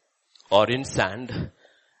or in sand.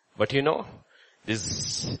 But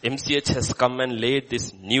this MCH has come and laid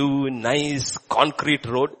this new, nice concrete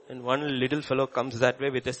road, and one little fellow comes that way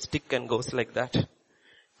with a stick and goes like that.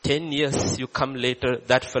 10 years you come later,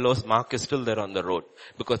 that fellow's mark is still there on the road,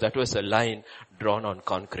 because that was a line drawn on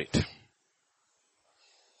concrete.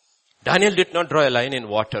 Daniel did not draw a line in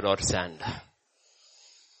water or sand.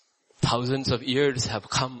 Thousands of years have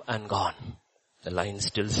come and gone. The line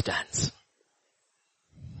still stands.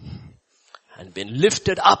 And been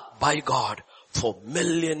lifted up by God for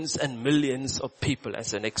millions and millions of people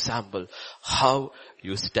as an example, how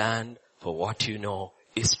you stand for what you know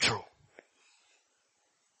is true.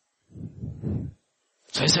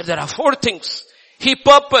 So he said there are 4 things he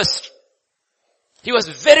purposed. He was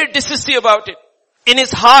very decisive about it. In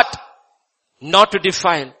his heart, not to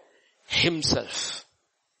defile himself.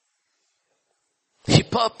 He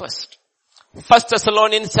purposed. 1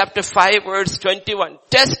 Thessalonians chapter 5 verse 21.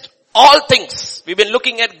 Test all things. We've been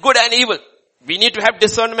looking at good and evil. We need to have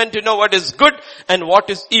discernment to know what is good and what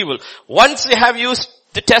is evil. Once we have used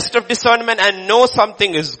the test of discernment and know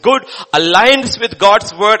something is good, aligns with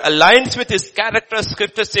God's word, aligns with His character,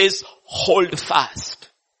 Scripture says, hold fast.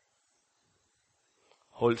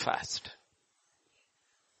 Hold fast.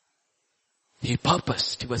 He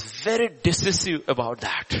purposed. He was very decisive about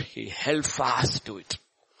that. He held fast to it.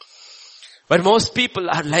 But most people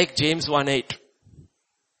are like James 1:8.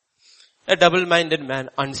 A double-minded man,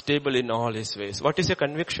 unstable in all his ways. What is your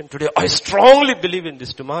conviction today? I strongly believe in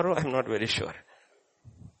this. Tomorrow, I'm not very sure.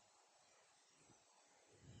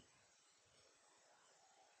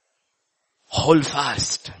 Hold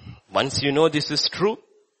fast. Once you know this is true,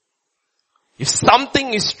 if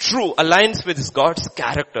something is true, aligns with God's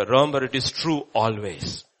character, remember it is true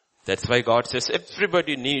always. That's why God says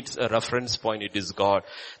everybody needs a reference point. It is God.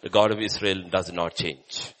 The God of Israel does not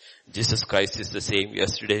change. Jesus Christ is the same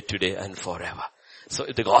yesterday, today, and forever. So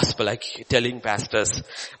the gospel, like telling pastors,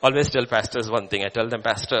 always tell pastors one thing. I tell them,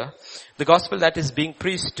 Pastor, the gospel that is being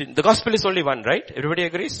preached, the gospel is only one, right? Everybody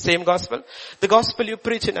agrees? Same gospel. The gospel you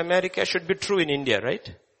preach in America should be true in India, right?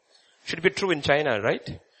 Should be true in China,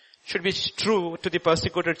 right? Should be true to the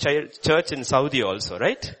persecuted church in Saudi also,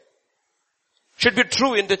 right? Should be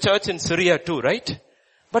true in the church in Syria too, right?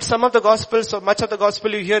 But some of the gospels, or much of the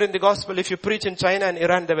gospel you hear in the gospel, if you preach in China and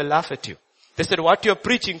Iran, they will laugh at you. They said, what you're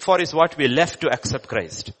preaching for is what we left to accept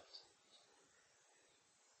Christ.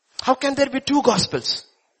 How can there be 2 gospels?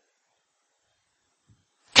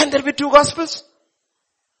 Can there be 2 gospels?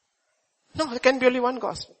 No, there can be only one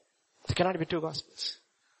gospel. There cannot be 2 gospels.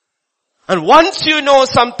 And once you know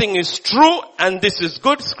something is true and this is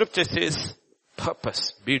good, Scripture says,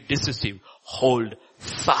 purpose, be decisive, hold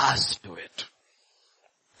fast to it.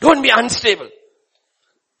 Don't be unstable.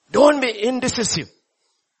 Don't be indecisive.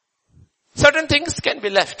 Certain things can be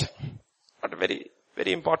left. Not very,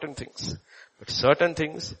 very important things. But certain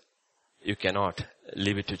things, you cannot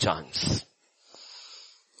leave it to chance.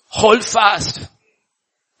 Hold fast.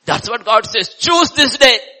 That's what God says. Choose this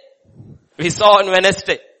day. We saw on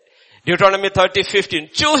Wednesday. Deuteronomy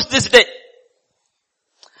 30:15. Choose this day.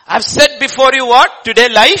 I've set before you what? Today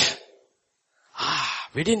life.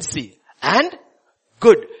 We didn't see. And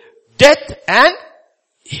good. Death and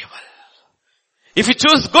evil. If you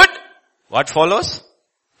choose good, what follows?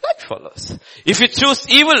 That follows. If you choose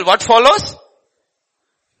evil, what follows?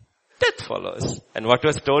 Death follows. And what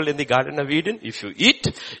was told in the Garden of Eden? If you eat,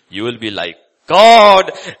 you will be like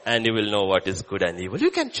God and you will know what is good and evil. You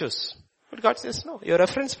can choose. But God says no. Your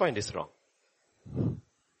reference point is wrong.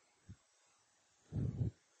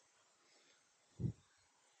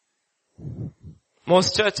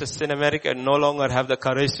 Most churches in America no longer have the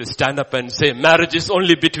courage to stand up and say marriage is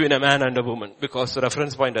only between a man and a woman because the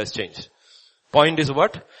reference point has changed. Point is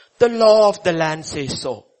what? The law of the land says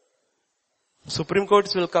so. Supreme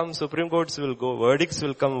Courts will come, Supreme Courts will go, verdicts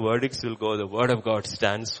will come, verdicts will go. The word of God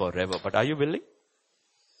stands forever. But are you willing?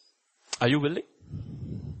 Are you willing?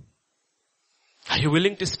 Are you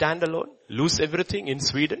willing to stand alone? Lose everything in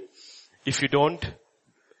Sweden if you don't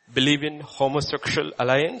believe in homosexual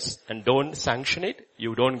alliance and don't sanction it,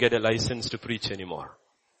 you don't get a license to preach anymore.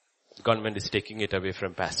 The government is taking it away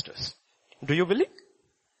from pastors. Do you believe?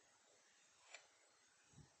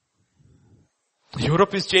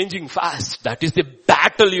 Europe is changing fast. That is the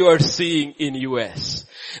battle you are seeing in US.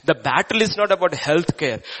 The battle is not about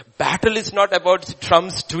healthcare. Battle is not about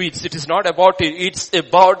Trump's tweets. It is not about it. It's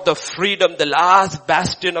about the freedom, the last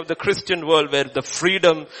bastion of the Christian world where the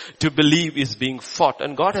freedom to believe is being fought.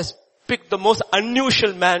 And God has picked the most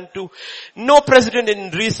unusual man to, no president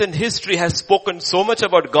in recent history has spoken so much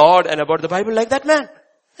about God and about the Bible like that man.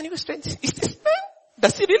 And he was saying, is this man?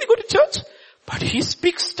 Does he really go to church? But he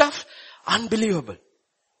speaks stuff unbelievable.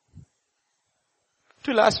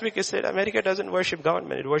 To last week he said, America doesn't worship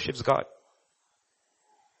government, it worships God.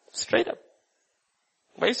 Straight up.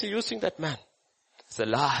 Why is he using that man? It's the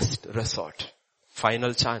last resort,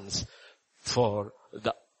 final chance for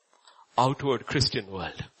the outward Christian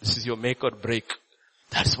world. This is your make or break.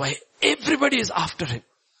 That's why everybody is after him.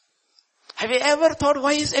 Have you ever thought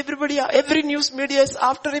why is every news media is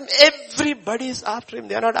after him? Everybody is after him.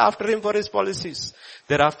 They are not after him for his policies.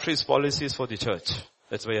 They're after his policies for the church.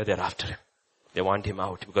 That's why they're after him. They want him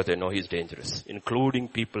out because they know he's dangerous, including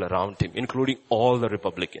people around him, including all the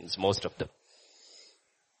Republicans, most of them.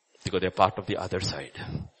 Because they're part of the other side.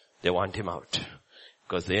 They want him out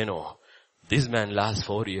because they know this man lasts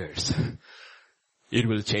 4 years. It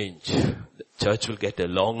will change. The church will get a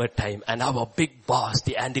longer time and our big boss,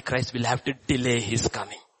 the Antichrist, will have to delay his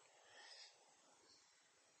coming.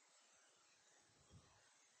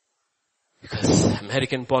 Because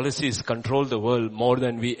American policies control the world more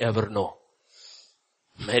than we ever know.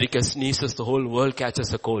 America sneezes, the whole world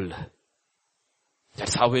catches a cold.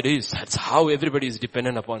 That's how it is. That's how everybody is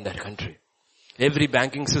dependent upon that country. Every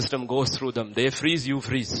banking system goes through them. They freeze, you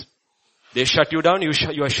freeze. They shut you down, you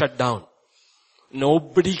are shut down.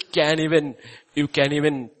 Nobody you can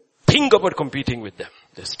even think about competing with them.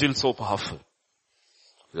 They're still so powerful.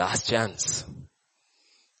 Last chance.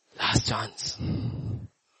 Last chance.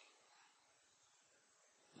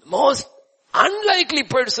 The most unlikely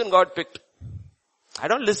person God picked. I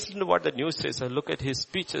don't listen to what the news says. I look at his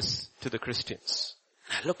speeches to the Christians.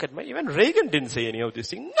 I look at even Reagan didn't say any of these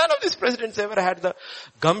things. None of these presidents ever had the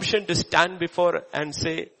gumption to stand before and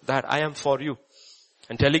say that I am for you.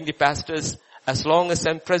 And telling the pastors, as long as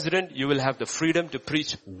I'm president, you will have the freedom to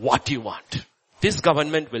preach what you want. This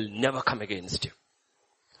government will never come against you.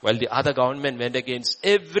 While the other government went against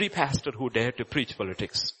every pastor who dared to preach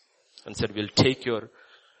politics and said, we'll take your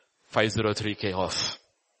 503k off.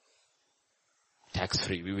 Tax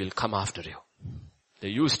free, we will come after you. They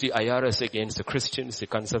used the IRS against the Christians, the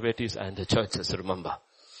conservatives and the churches, remember.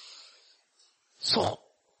 So,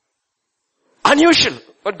 unusual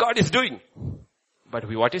what God is doing. But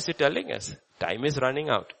what is he telling us? Time is running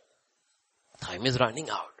out. Time is running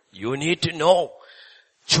out. You need to know.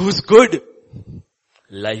 Choose good.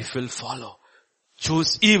 Life will follow.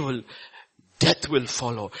 Choose evil. Death will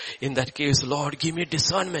follow. In that case, Lord, give me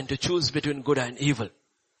discernment to choose between good and evil.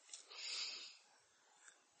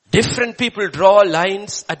 Different people draw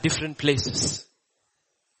lines at different places.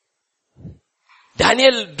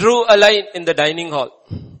 Daniel drew a line in the dining hall.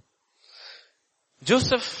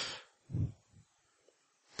 Joseph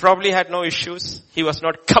probably had no issues. He was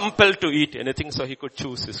not compelled to eat anything, so he could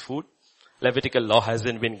choose his food. Levitical law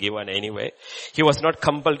hasn't been given anyway. He was not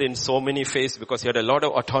compelled in so many ways because he had a lot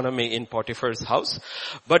of autonomy in Potiphar's house.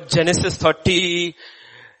 But Genesis 39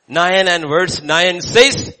 and verse 9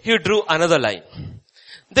 says he drew another line.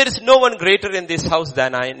 There is no one greater in this house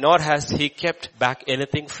than I, nor has he kept back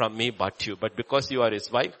anything from me but you. But because you are his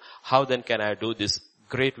wife, how then can I do this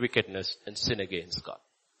great wickedness and sin against God?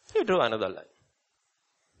 He drew another line.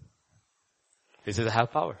 He says, I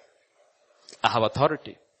have power. I have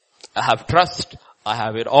authority. I have trust. I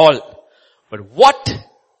have it all. But what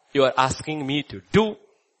you are asking me to do,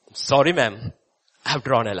 sorry ma'am, I have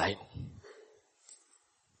drawn a line.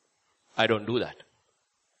 I don't do that.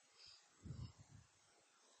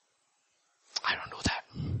 I don't do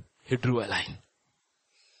that. He drew a line.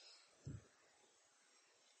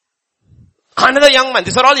 Another young man.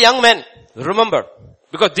 These are all young men. Remember.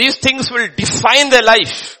 Because these things will define their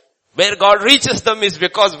life. Where God reaches them is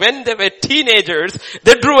because when they were teenagers,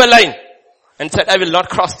 they drew a line and said, I will not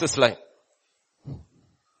cross this line.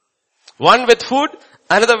 One with food,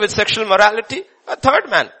 another with sexual morality, a third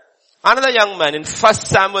man. Another young man in 1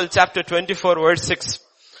 Samuel chapter 24 verse 6.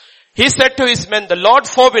 He said to his men, the Lord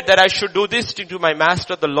forbid that I should do this to my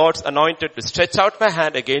master, the Lord's anointed, to stretch out my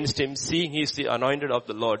hand against him, seeing he is the anointed of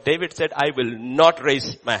the Lord. David said, I will not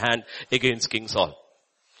raise my hand against King Saul.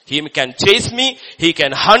 He can chase me, he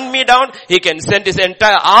can hunt me down, he can send his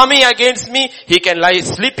entire army against me, he can lie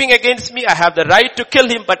sleeping against me, I have the right to kill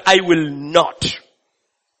him, but I will not.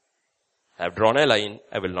 I've drawn a line,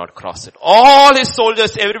 I will not cross it. All his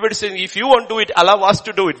soldiers, everybody saying, if you won't do it, allow us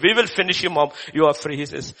to do it. We will finish him off. You are free. He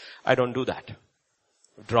says, I don't do that.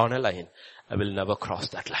 I've drawn a line. I will never cross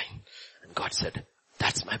that line. And God said,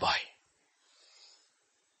 that's my boy.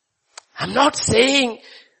 I'm not saying,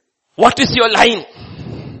 what is your line?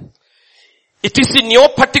 It is in your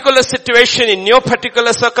particular situation, in your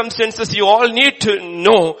particular circumstances, you all need to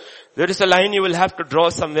know there is a line you will have to draw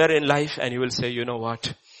somewhere in life, and you will say, you know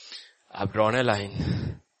what? I've drawn a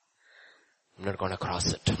line. I'm not going to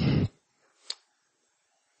cross it.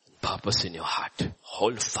 Purpose in your heart.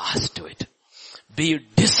 Hold fast to it. Be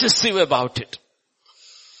decisive about it.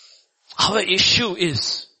 Our issue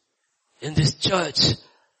is in this church,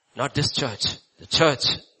 not this church, the church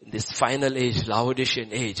in this final age, Laodicean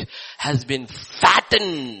age, has been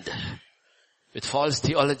fattened with false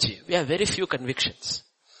theology. We have very few convictions.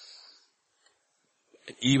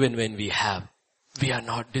 And even when we have, we are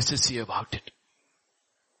not decisive about it.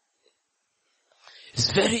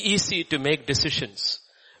 It's very easy to make decisions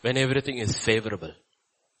when everything is favorable.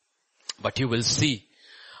 But you will see,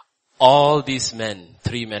 all these men,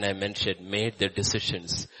 3 men I mentioned, made their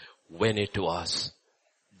decisions when it was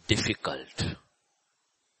difficult.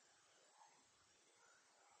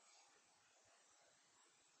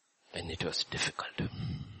 When it was difficult.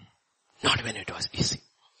 Not when it was easy.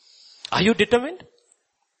 Are you determined?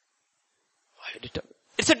 Are you determined?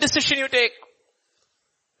 It's a decision you take.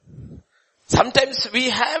 Sometimes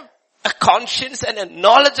we have a conscience and a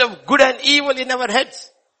knowledge of good and evil in our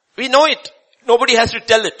heads. We know it. Nobody has to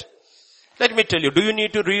tell it. Let me tell you, do you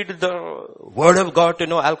need to read the Word of God to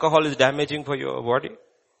know alcohol is damaging for your body?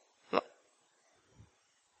 No.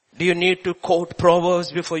 Do you need to quote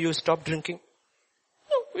Proverbs before you stop drinking?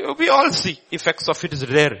 No. We all see effects of it is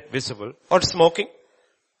rare, visible. Or smoking.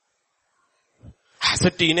 As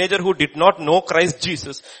a teenager who did not know Christ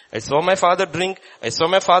Jesus, I saw my father drink, I saw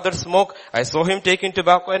my father smoke, I saw him taking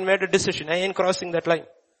tobacco and made a decision. I ain't crossing that line.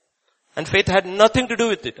 And faith had nothing to do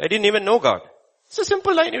with it. I didn't even know God. It's a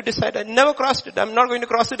simple line you decide. I never crossed it. I'm not going to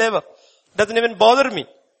cross it ever. Doesn't even bother me.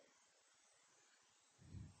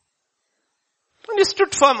 And you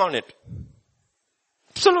stood firm on it.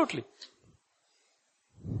 Absolutely.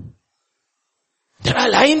 There are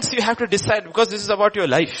lines you have to decide because this is about your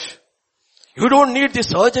life. You don't need the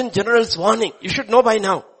Surgeon General's warning. You should know by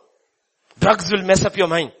now. Drugs will mess up your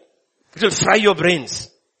mind. It will fry your brains.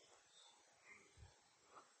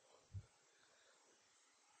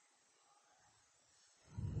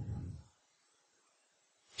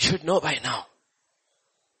 You should know by now.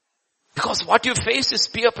 Because what you face is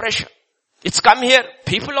peer pressure. It's come here.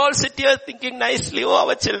 People all sit here thinking nicely, oh,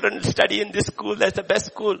 our children study in this school, that's the best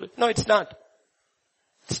school. No, it's not.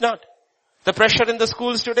 It's not. The pressure in the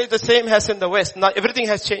schools today is the same as in the West. Now everything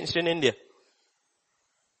has changed in India.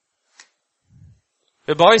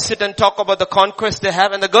 The boys sit and talk about the conquest they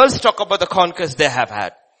have, and the girls talk about the conquest they have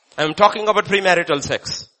had. I'm talking about premarital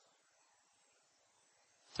sex.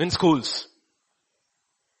 In schools.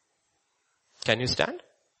 Can you stand?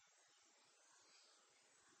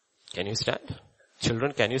 Can you stand?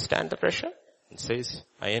 Children, can you stand the pressure? It says,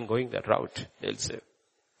 I ain't going that route. They'll say,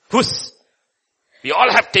 Puss! We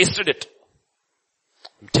all have tasted it.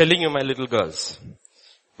 I'm telling you, my little girls,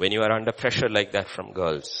 when you are under pressure like that from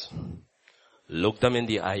girls, look them in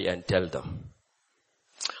the eye and tell them,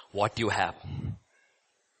 what you have,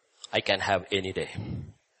 I can have any day.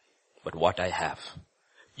 But what I have,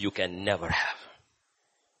 you can never have.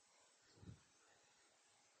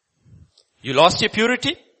 You lost your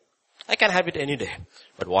purity? I can have it any day.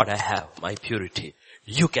 But what I have, my purity,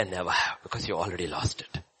 you can never have because you already lost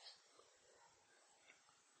it.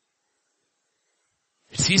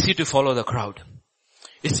 It's easy to follow the crowd.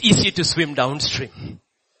 It's easy to swim downstream.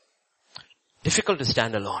 Difficult to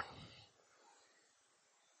stand alone.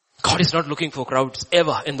 God is not looking for crowds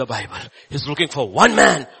ever in the Bible. He's looking for one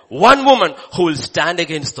man, one woman who will stand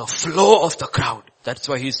against the flow of the crowd. That's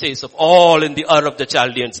why he says, of all in the Ur of the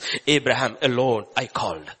Chaldeans, Abraham alone I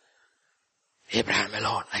called. Abraham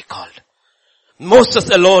alone I called. Moses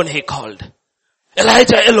alone he called.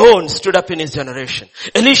 Elijah alone stood up in his generation.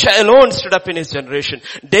 Elisha alone stood up in his generation.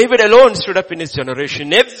 David alone stood up in his generation.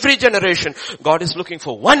 In every generation, God is looking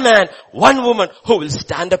for one man, one woman who will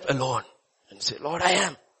stand up alone and say, Lord, I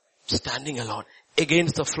am standing alone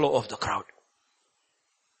against the flow of the crowd.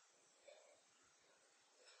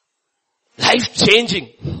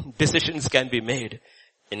 Life-changing decisions can be made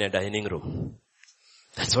in a dining room.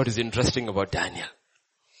 That's what is interesting about Daniel.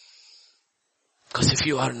 Because if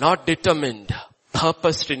you are not determined,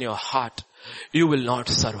 purposed in your heart, you will not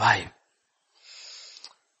survive.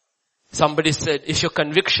 Somebody said, if your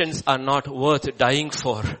convictions are not worth dying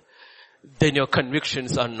for, then your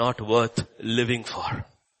convictions are not worth living for.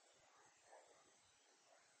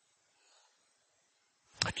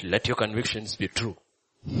 But let your convictions be true.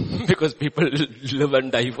 Because people live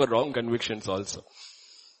and die for wrong convictions also.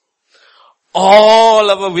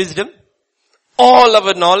 All our wisdom, all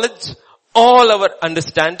our knowledge, all our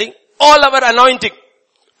understanding, all our anointing,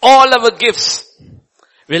 all our gifts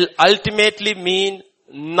will ultimately mean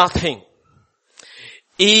nothing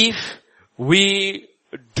if we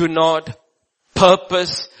do not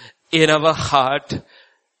purpose in our heart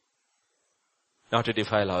not to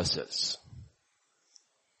defile ourselves.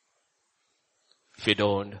 If we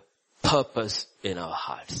don't purpose in our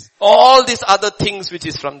hearts. All these other things which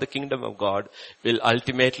is from the kingdom of God will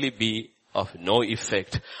ultimately be of no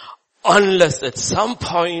effect unless at some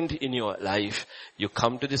point in your life you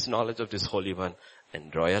come to this knowledge of this Holy One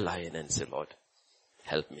and draw a line and say, Lord,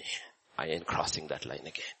 help me. I ain't crossing that line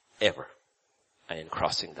again. Ever. I ain't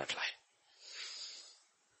crossing that line.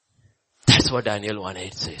 That's what Daniel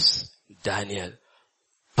 1:8 says. Daniel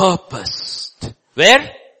purposed.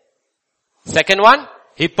 Where? Second one,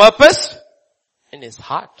 he purposed in his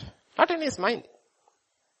heart. Not in his mind.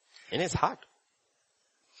 In his heart.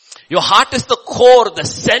 Your heart is the core, the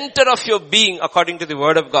center of your being according to the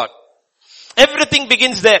word of God. Everything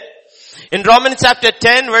begins there. In Romans chapter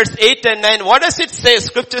 10 verse 8 and 9, what does it say?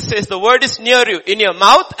 Scripture says the word is near you, in your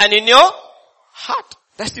mouth and in your heart.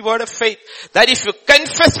 That's the word of faith. That if you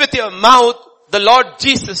confess with your mouth the Lord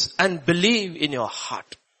Jesus and believe in your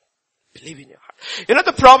heart. Believe in your heart. You know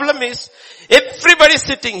the problem is, everybody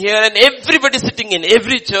sitting here and everybody sitting in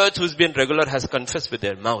every church who's been regular has confessed with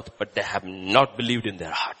their mouth, but they have not believed in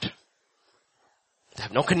their heart. They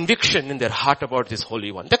have no conviction in their heart about this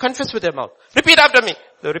Holy One. They confess with their mouth. Repeat after me.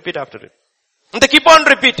 They repeat after it. And they keep on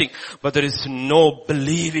repeating. But there is no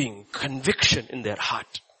believing, conviction in their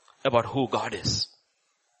heart about who God is.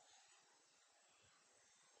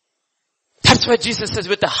 That's why Jesus says,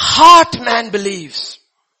 with the heart man believes.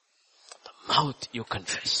 The mouth you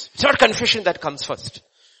confess. It's not confession that comes first.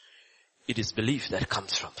 It is belief that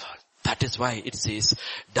comes from God. That is why it says,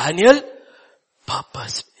 Daniel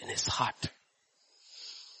purposed in his heart.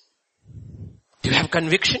 Do you have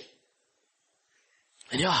conviction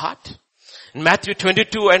in your heart? In Matthew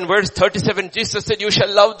 22 and verse 37, Jesus said, you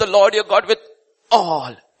shall love the Lord your God with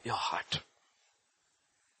all your heart.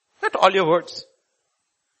 Not all your words.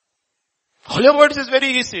 All your words is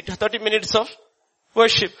very easy. 30 minutes of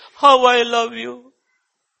worship. How I love you.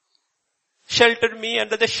 Shelter me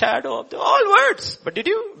under the shadow of all words. But did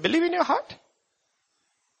you believe in your heart?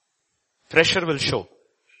 Pressure will show.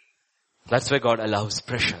 That's why God allows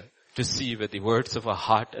pressure to see where the words of our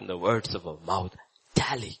heart and the words of our mouth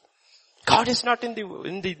tally. God is not in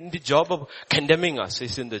the job of condemning us.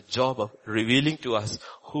 He's in the job of revealing to us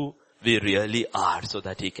who we really are so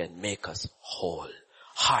that He can make us whole.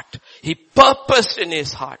 Heart. He purposed in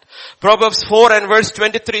his heart. Proverbs 4 and verse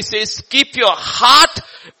 23 says, keep your heart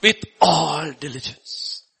with all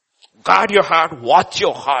diligence. Guard your heart, watch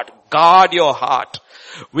your heart, guard your heart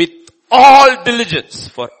with all diligence,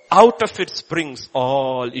 for out of it springs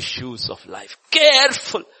all issues of life.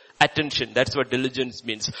 Careful attention. That's what diligence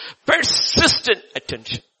means. Persistent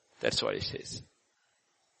attention. That's what it says.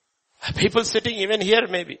 People sitting even here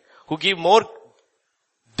maybe, who give more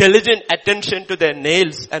diligent attention to their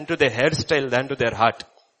nails and to their hairstyle than to their heart.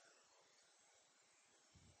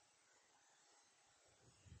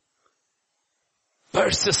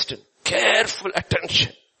 Persistent, careful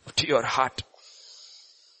attention to your heart.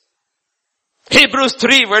 Hebrews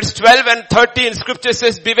 3 verse 12 and 13 scripture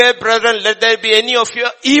says, beware brethren, let there be any of your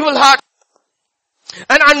evil heart,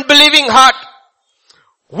 an unbelieving heart,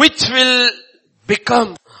 which will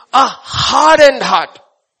become a hardened heart.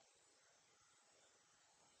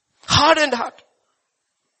 Hardened heart.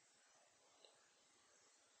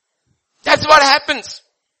 That's what happens.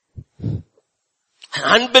 An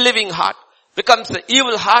unbelieving heart becomes an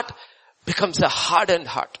evil heart, becomes a hardened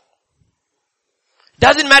heart.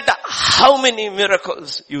 Doesn't matter how many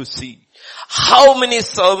miracles you see, how many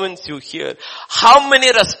sermons you hear, how many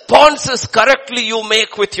responses correctly you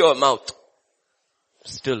make with your mouth.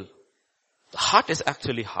 Still, the heart is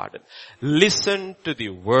actually hardened. Listen to the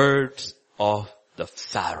words of the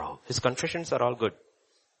Pharaoh. His confessions are all good.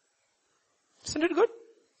 Isn't it good?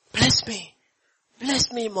 Bless me.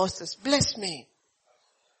 Bless me, Moses. Bless me.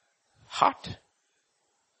 Heart.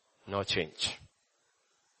 No change.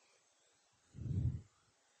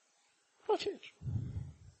 No change.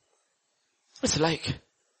 It's like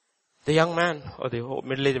the young man or the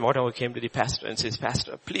middle-aged whatever came to the pastor and says,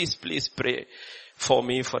 Pastor, please pray for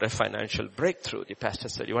me for a financial breakthrough. The pastor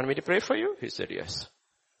said, you want me to pray for you? He said, yes.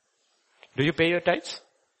 Do you pay your tithes?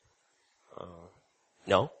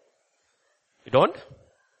 No. You don't?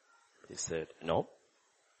 He said, no.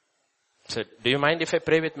 I said, do you mind if I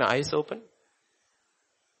pray with my eyes open?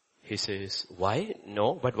 He says, why?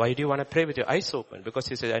 No, but why do you want to pray with your eyes open? Because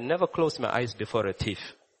he said, I never close my eyes before a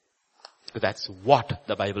thief. That's what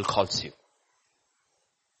the Bible calls you.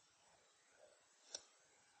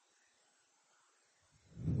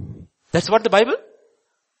 That's what the Bible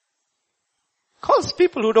calls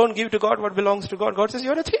people who don't give to God what belongs to God. God says,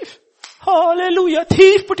 you're a thief. Hallelujah.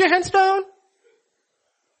 Thief, put your hands down.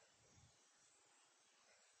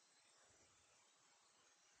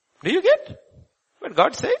 Do you get what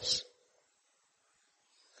God says?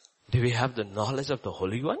 Do we have the knowledge of the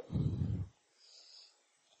Holy One?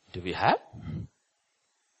 Do we have?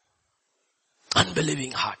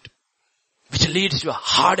 Unbelieving heart, which leads to a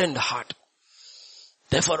hardened heart.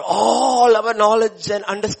 Therefore all our knowledge and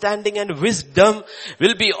understanding and wisdom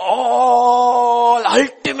will be all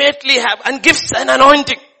ultimately have, and gifts and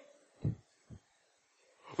anointing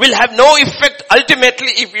will have no effect ultimately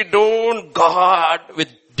if we don't guard with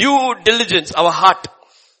due diligence our heart.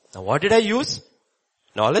 Now what did I use?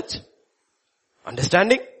 Knowledge,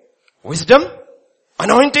 understanding, wisdom,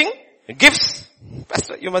 anointing, gifts.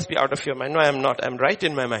 Pastor, you must be out of your mind. No, I am not. I am right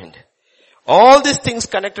in my mind. All these things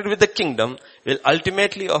connected with the kingdom will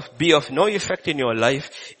ultimately be of no effect in your life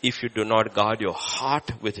if you do not guard your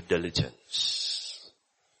heart with diligence.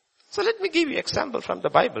 So let me give you an example from the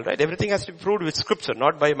Bible, right? Everything has to be proved with scripture,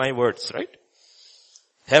 not by my words, right?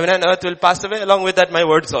 Heaven and earth will pass away, along with that my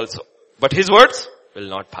words also. But his words will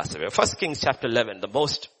not pass away. 1 Kings chapter 11, the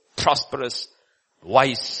most prosperous,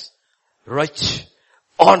 wise, rich,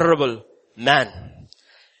 honorable man.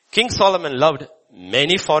 King Solomon loved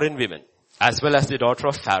many foreign women, as well as the daughter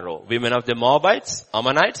of Pharaoh, women of the Moabites,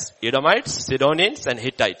 Ammonites, Edomites, Sidonians, and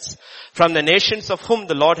Hittites, from the nations of whom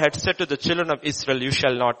the Lord had said to the children of Israel, you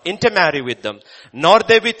shall not intermarry with them, nor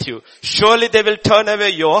they with you. Surely they will turn away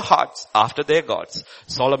your hearts after their gods.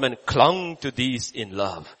 Solomon clung to these in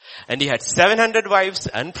love. And he had 700 wives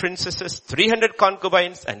and princesses, 300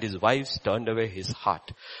 concubines, and his wives turned away his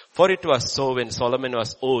heart. For it was so when Solomon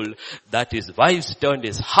was old that his wives turned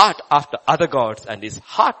his heart after other gods, and his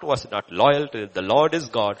heart was not loyal to the Lord his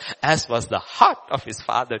God, as was the heart of his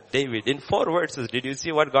father David. In 4 verses, did you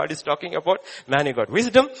see what God is talking about? Man, you got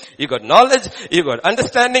wisdom, you got knowledge, you got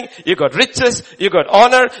understanding, you got riches, you got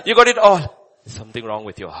honor, you got it all. There's something wrong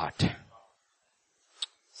with your heart.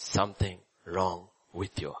 Something wrong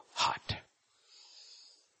with your heart.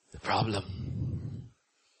 The problem,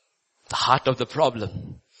 the heart of the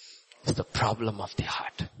problem, is the problem of the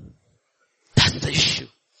heart. That's the issue.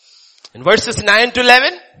 In verses 9 to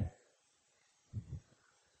 11,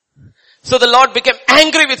 so the Lord became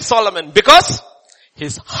angry with Solomon because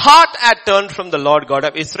his heart had turned from the Lord God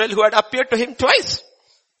of Israel, who had appeared to him twice.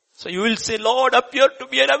 So you will say, Lord, appear to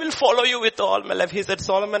me and I will follow you with all my life. He said,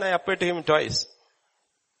 Solomon, I appeared to him twice.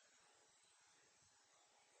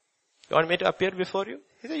 You want me to appear before you?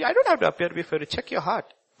 He said, I don't have to appear before you. Check your heart.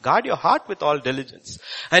 Guard your heart with all diligence.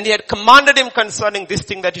 And he had commanded him concerning this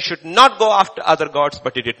thing that he should not go after other gods,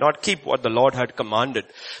 but he did not keep what the Lord had commanded.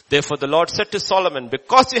 Therefore the Lord said to Solomon,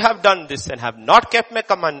 because you have done this and have not kept my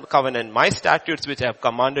covenant, my statutes which I have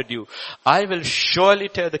commanded you, I will surely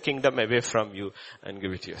tear the kingdom away from you and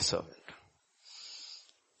give it to your servant.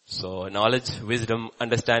 So knowledge, wisdom,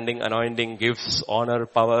 understanding, anointing, gifts, honor,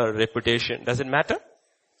 power, reputation, does it matter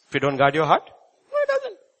if you don't guard your heart? No, it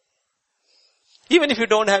doesn't. Even if you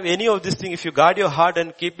don't have any of these things, if you guard your heart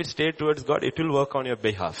and keep it straight towards God, it will work on your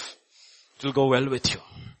behalf. It will go well with you.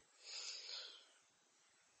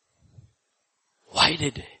 Why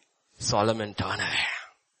did Solomon turn away?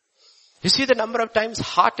 You see the number of times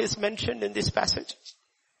heart is mentioned in this passage.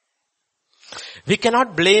 We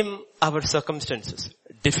cannot blame our circumstances,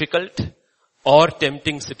 difficult or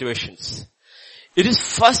tempting situations. It is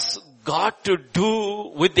first got to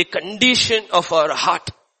do with the condition of our heart.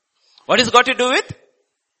 What is got to do with?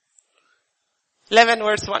 11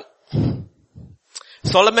 verse 1.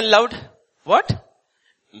 Solomon loved what?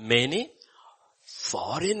 Many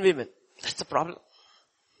foreign women. That's the problem.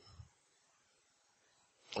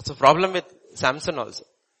 That's the problem with Samson also.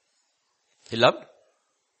 He loved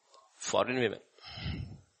foreign women.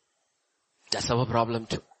 That's our problem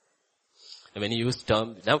too. And when you use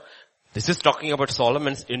terms, now this is talking about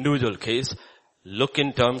Solomon's individual case. Look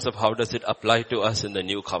in terms of how does it apply to us in the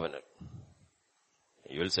new covenant.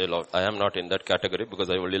 You will say, Lord, I am not in that category because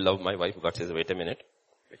I only love my wife. God says, wait a minute.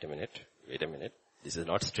 This is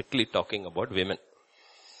not strictly talking about women.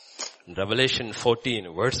 In Revelation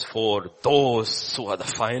 14 verse 4, those who are the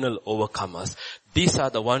final overcomers, these are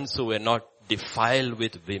the ones who were not defiled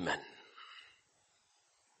with women.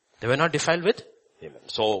 They were not defiled with women.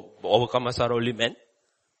 So overcomers are only men?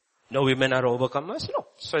 No women are overcomers? No.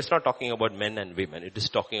 So it's not talking about men and women. It is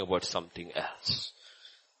talking about something else.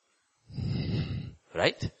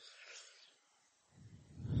 Right?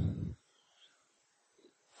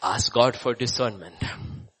 Ask God for discernment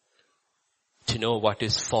to know what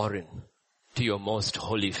is foreign to your most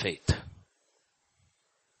holy faith.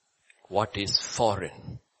 What is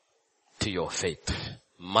foreign to your faith?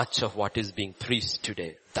 Much of what is being preached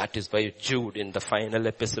today, that is why Jude in the final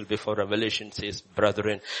epistle before Revelation says,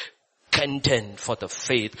 brethren, contend for the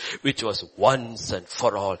faith which was once and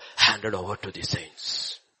for all handed over to the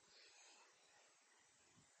saints.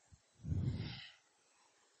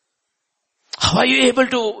 How are you able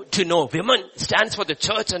to know? Women stands for the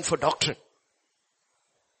church and for doctrine.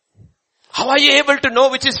 How are you able to know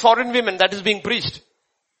which is foreign women that is being preached?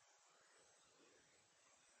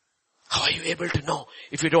 How are you able to know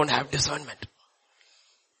if you don't have discernment?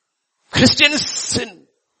 Christians in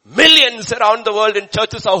millions around the world in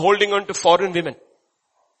churches are holding on to foreign women.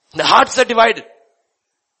 The hearts are divided.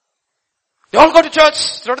 They all go to church.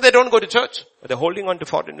 It's not that they don't go to church, but they're holding on to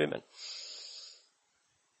foreign women.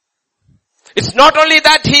 It's not only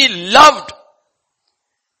that he loved.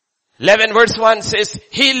 11 verse 1 says,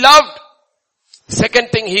 he loved. Second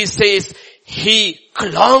thing he says, he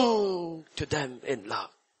clung to them in love.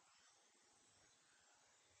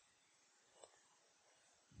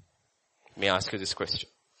 May I ask you this question?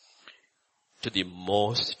 To the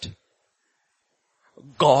most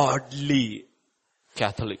godly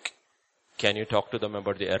Catholic, can you talk to them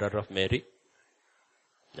about the error of Mary?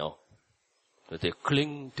 No. But they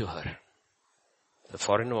cling to her. The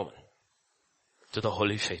foreign woman. To the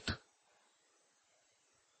holy faith.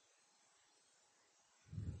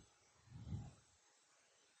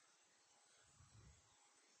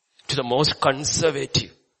 To the most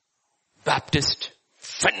conservative Baptist,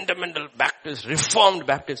 fundamental Baptist, Reformed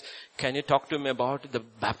Baptist, can you talk to him about the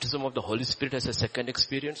baptism of the Holy Spirit as a second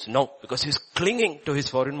experience? No, because he's clinging to his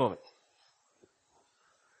foreign woman.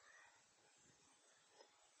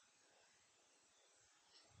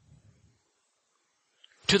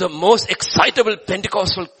 To the most excitable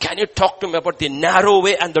Pentecostal, can you talk to him about the narrow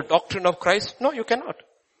way and the doctrine of Christ? No, you cannot.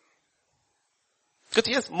 Because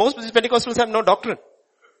yes, most of these Pentecostals have no doctrine.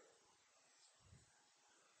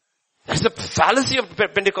 That's the fallacy of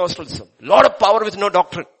Pentecostalism. A lot of power with no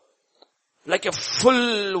doctrine. Like a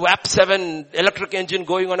full WAP-7 electric engine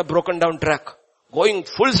going on a broken down track. Going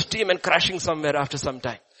full steam and crashing somewhere after some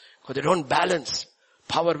time. Because they don't balance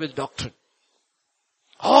power with doctrine.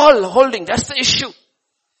 All holding, that's the issue.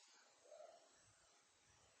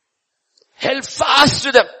 Held fast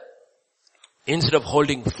to them. Instead of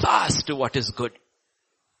holding fast to what is good.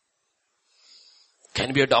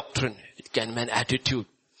 Can be a doctrine. It can be an attitude.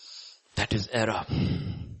 That is error.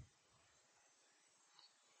 You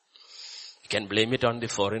can blame it on the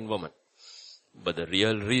foreign woman. But the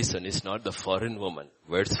real reason is not the foreign woman.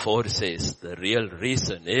 Verse 4 says the real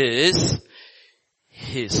reason is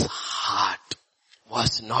his heart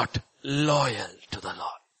was not loyal to the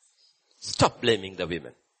Lord. Stop blaming the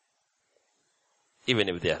women. Even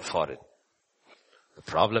if they are foreign. The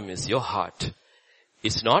problem is your heart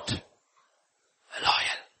is not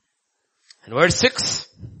loyal. And verse 6.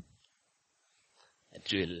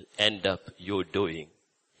 It will end up you doing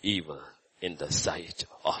evil in the sight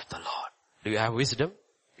of the Lord. Do you have wisdom?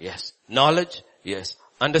 Yes. Knowledge? Yes.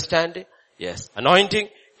 Understanding? Yes. Anointing?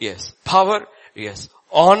 Yes. Power? Yes.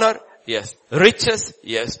 Honor? Yes. Riches?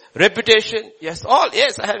 Yes. Reputation? Yes. All?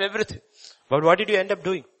 Yes, I have everything. But what did you end up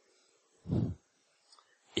doing?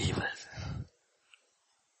 Evil.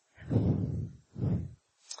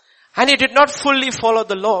 And he did not fully follow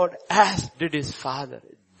the Lord as did his father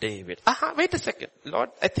David. Wait a second. Lord,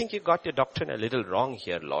 I think you got your doctrine a little wrong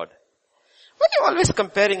here, Lord. Why are you always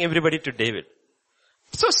comparing everybody to David?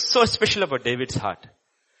 So special about David's heart.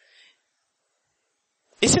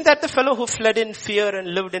 Isn't that the fellow who fled in fear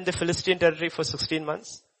and lived in the Philistine territory for 16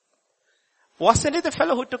 months? Wasn't it the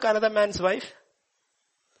fellow who took another man's wife?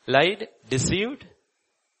 Lied, deceived,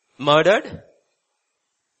 murdered?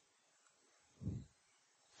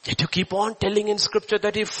 Yet you keep on telling in scripture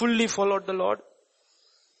that he fully followed the Lord.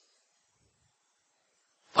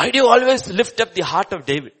 Why do you always lift up the heart of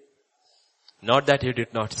David? Not that he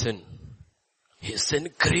did not sin. He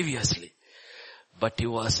sinned grievously. But he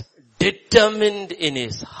was determined in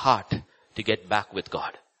his heart to get back with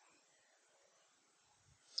God.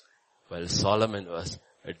 Well, Solomon was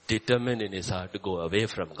determined in his heart to go away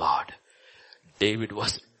from God. David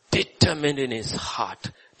was determined in his heart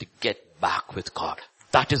to get back with God.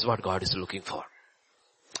 That is what God is looking for.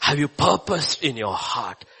 Have you purposed in your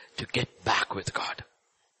heart to get back with God?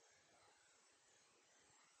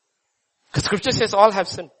 Because scripture says all have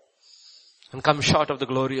sinned and come short of the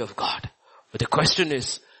glory of God. But the question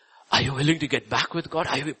is, are you willing to get back with God?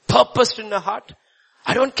 Are you purposed in your heart?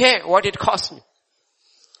 I don't care what it costs me.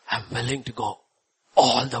 I'm willing to go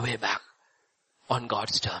all the way back on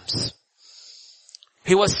God's terms.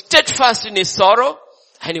 He was steadfast in his sorrow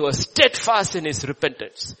and he was steadfast in his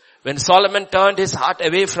repentance. When Solomon turned his heart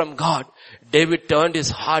away from God, David turned his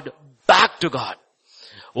heart back to God.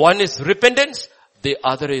 One is repentance, the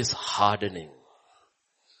other is hardening.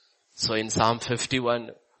 So in Psalm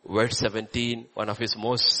 51, verse 17, one of his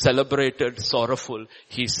most celebrated, sorrowful,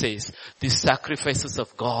 he says, the sacrifices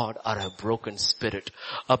of God are a broken spirit,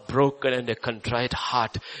 a broken and a contrite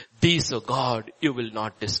heart. These, O God, you will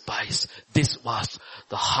not despise. This was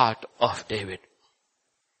the heart of David.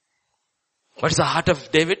 What's the heart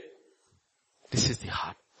of David? This is the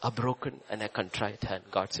heart, a broken and a contrite hand.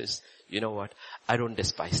 God says, you know what? I don't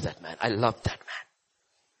despise that man. I love that man.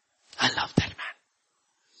 I love that man.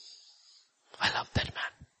 I love that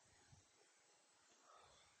man.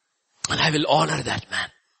 And I will honor that man.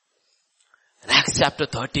 In Acts chapter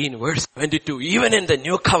 13 verse 22, even in the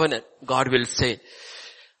new covenant, God will say,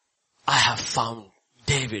 I have found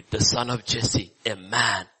David, the son of Jesse, a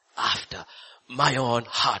man after my own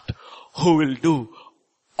heart, who will do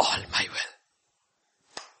all my will.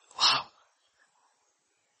 Wow.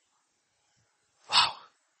 Wow.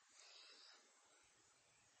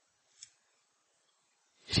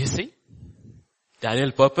 Did you see?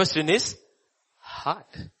 Daniel purposed in his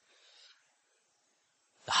heart.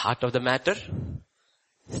 The heart of the matter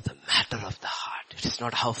is the matter of the heart. It is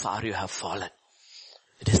not how far you have fallen.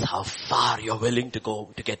 It is how far you're willing to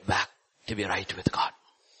go to get back to be right with God.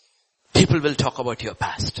 People will talk about your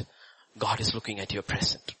past. God is looking at your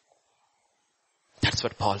present. That's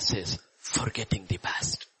what Paul says, forgetting the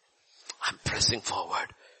past. I'm pressing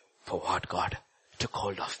forward for what God took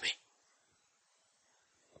hold of me.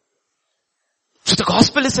 So the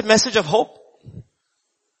gospel is a message of hope.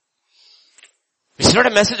 It's not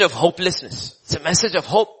a message of hopelessness. It's a message of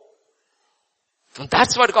hope. And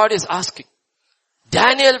that's what God is asking.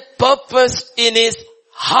 Daniel purposed in his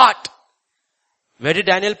heart. Where did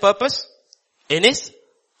Daniel purpose? In his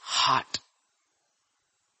heart.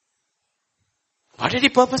 What did he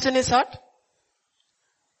purpose in his heart?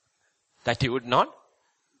 That he would not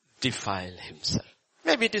defile himself.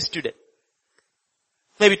 Maybe it is today.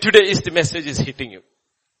 Maybe today is the message is hitting you.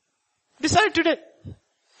 Decide today.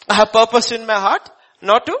 I have purpose in my heart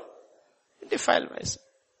not to defile myself.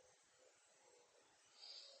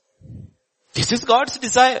 This is God's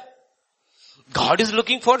desire. God is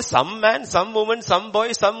looking for some man, some woman, some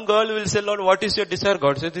boy, some girl who will say, Lord, what is your desire?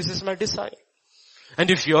 God says, this is my desire. And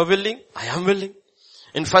if you are willing, I am willing.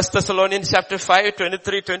 In 1 Thessalonians chapter 5,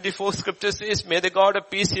 23, 24, scripture says, may the God of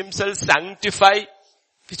peace himself sanctify,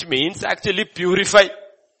 which means actually purify.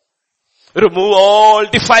 Remove all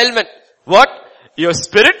defilement. What? Your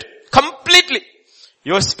spirit completely.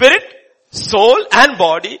 Your spirit, soul and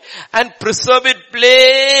body, and preserve it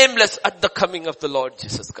blameless at the coming of the Lord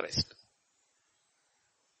Jesus Christ.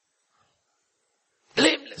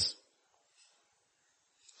 Blameless.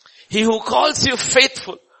 He who calls you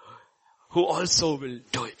faithful, who also will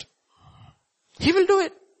do it. He will do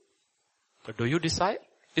it. But do you desire?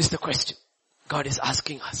 Is the question God is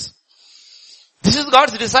asking us. This is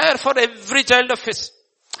God's desire for every child of his.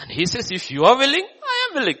 And he says, if you are willing, I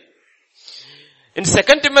am willing. In 2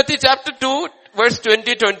 Timothy chapter 2, verse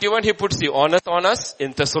 20, 21, he puts the onus on us.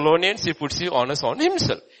 In Thessalonians, he puts the onus on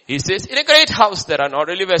himself. He says, in a great house there are not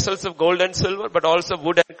only vessels of gold and silver, but also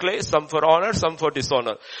wood and clay, some for honor, some for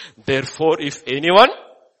dishonor. Therefore, if anyone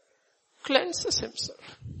cleanses himself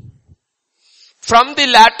from the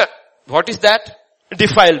latter, what is that?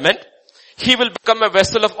 Defilement. He will become a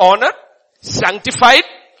vessel of honor, sanctified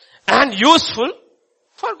and useful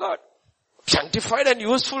for God. Sanctified and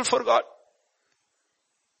useful for God.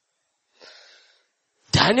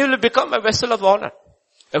 Daniel will become a vessel of honor.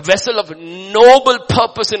 A vessel of noble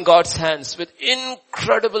purpose in God's hands with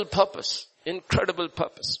incredible purpose. Incredible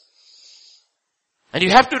purpose. And you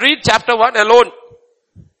have to read chapter 1 alone.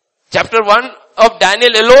 Chapter 1 of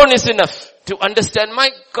Daniel alone is enough to understand, my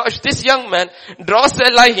gosh, this young man draws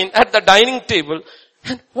a line at the dining table.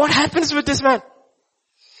 And what happens with this man?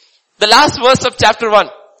 The last verse of chapter 1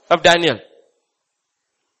 of Daniel.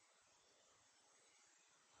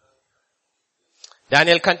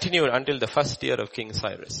 Daniel continued until the first year of King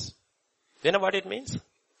Cyrus. Do you know what it means?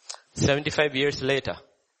 75 years later,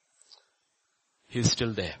 he's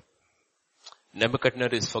still there.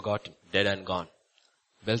 Nebuchadnezzar is forgotten, dead and gone.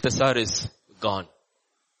 Belteshazzar is gone.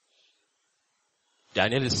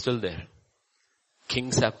 Daniel is still there.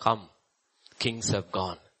 Kings have come. Kings have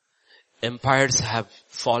gone. Empires have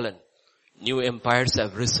fallen. New empires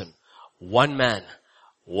have risen. One man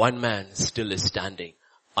still is standing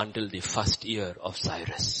until the first year of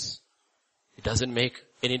Cyrus. It doesn't make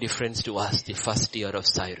any difference to us, the first year of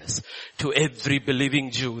Cyrus. To every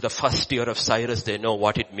believing Jew, the first year of Cyrus, they know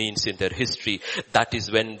what it means in their history. That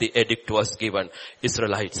is when the edict was given.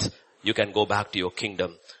 Israelites, you can go back to your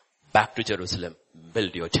kingdom, back to Jerusalem,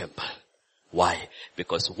 build your temple. Why?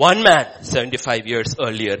 Because one man, 75 years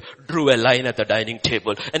earlier, drew a line at the dining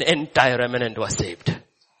table. An entire remnant was saved.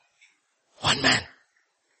 One man.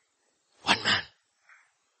 One man.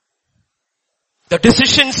 The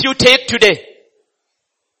decisions you take today,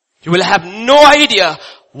 you will have no idea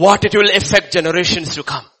what it will affect generations to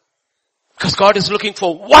come. Because God is looking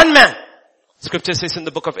for one man. Scripture says in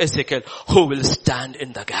the book of Ezekiel, who will stand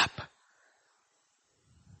in the gap.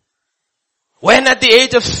 When at the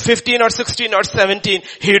age of 15 or 16 or 17,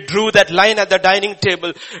 he drew that line at the dining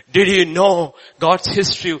table, did he know God's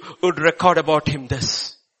history would record about him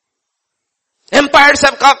this? Empires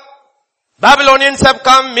have come. Babylonians have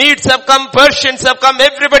come, Medes have come, Persians have come,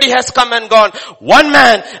 everybody has come and gone. One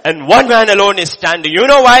man and one man alone is standing. You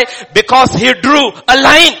know why? Because he drew a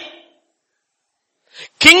line.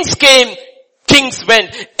 Kings came, kings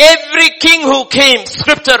went. Every king who came,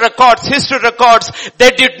 scripture records, history records,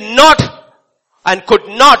 they did not and could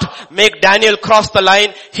not make Daniel cross the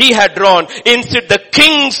line he had drawn. Instead, the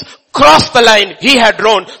kings crossed the line he had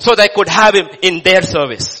drawn so they could have him in their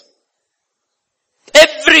service.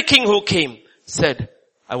 Every king who came said,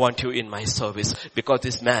 I want you in my service because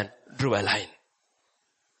this man drew a line.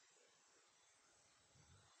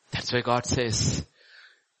 That's why God says,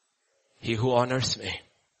 he who honors me,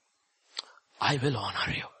 I will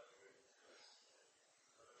honor you.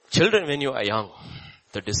 Children, when you are young,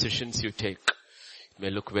 the decisions you take may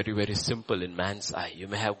look very, very simple in man's eye. You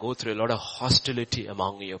may have go through a lot of hostility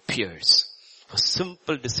among your peers for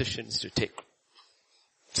simple decisions to take.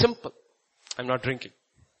 Simple. I'm not drinking.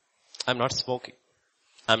 I'm not smoking.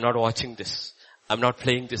 I'm not watching this. I'm not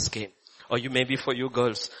playing this game. Or you maybe for you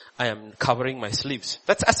girls, I am covering my sleeves.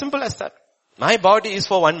 That's as simple as that. My body is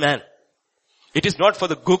for one man. It is not for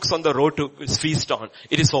the gooks on the road to feast on.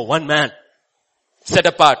 It is for one man. Set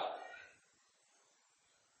apart.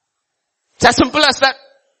 It's as simple as that.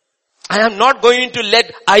 I am not going to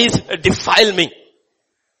let eyes defile me.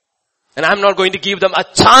 And I'm not going to give them a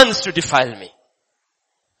chance to defile me.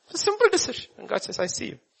 It's a simple decision. And God says, I see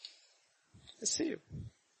you. I see you.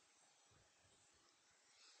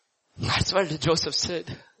 That's what Joseph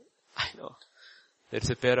said. I know. There's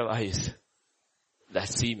a pair of eyes that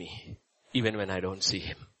see me even when I don't see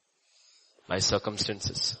him. My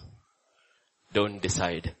circumstances don't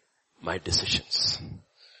decide my decisions.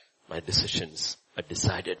 My decisions are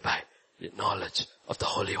decided by the knowledge of the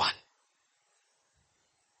Holy One.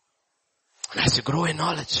 And as you grow in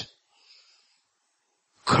knowledge,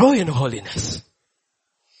 grow in holiness.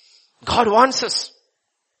 God wants us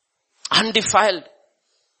undefiled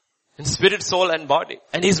in spirit, soul and body.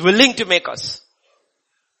 And He's willing to make us.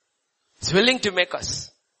 He's willing to make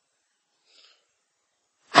us.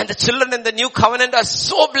 And the children in the new covenant are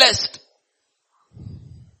so blessed.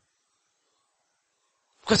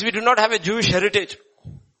 Because we do not have a Jewish heritage.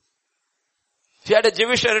 If you had a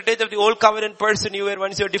Jewish heritage of the old covenant person, you were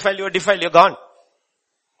once you're defiled, you're gone.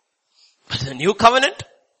 But the new covenant,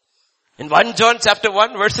 in 1 John chapter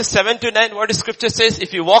 1 verses 7 to 9, what the scripture says,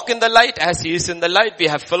 if you walk in the light as He is in the light, we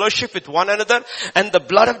have fellowship with one another, and the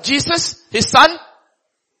blood of Jesus, His Son,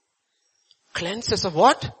 cleanses of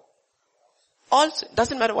what? All sin.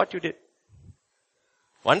 Doesn't matter what you did.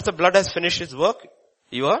 Once the blood has finished its work,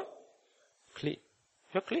 you are clean.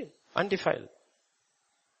 You're clean. Undefiled.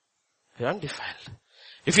 You're undefiled.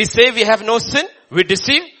 If we say we have no sin, we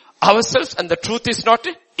deceive ourselves and the truth is not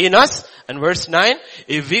in us. And verse 9,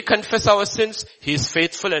 if we confess our sins, He is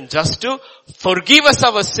faithful and just to forgive us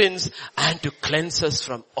our sins and to cleanse us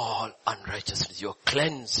from all unrighteousness. You're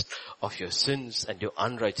cleansed of your sins and your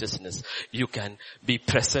unrighteousness. You can be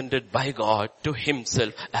presented by God to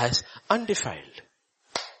Himself as undefiled.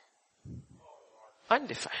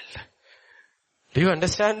 Undefiled. Do you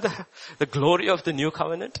understand the glory of the new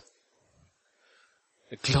covenant?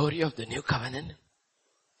 The glory of the new covenant.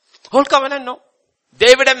 Old covenant, no.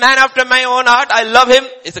 David, a man after my own heart. I love him.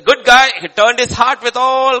 He's a good guy. He turned his heart with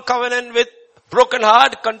all covenant, with broken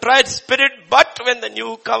heart, contrite spirit. But when the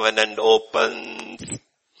new covenant opens,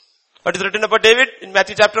 what is written about David in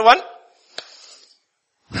Matthew chapter 1?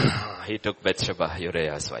 He took Bathsheba,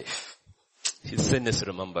 Uriah's wife. His sin is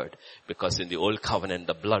remembered because in the old covenant,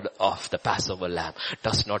 the blood of the Passover lamb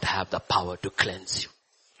does not have the power to cleanse you.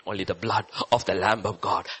 Only the blood of the Lamb of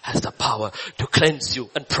God has the power to cleanse you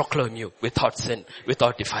and proclaim you without sin,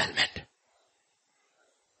 without defilement.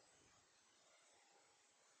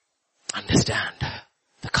 Understand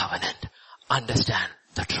the covenant. Understand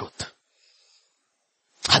the truth.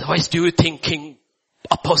 Otherwise, do you think King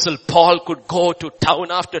Apostle Paul could go to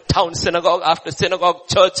town after town, synagogue after synagogue,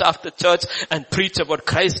 church after church and preach about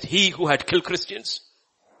Christ, he who had killed Christians?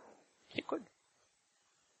 He could.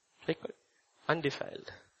 He could.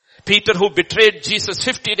 Undefiled. Peter, who betrayed Jesus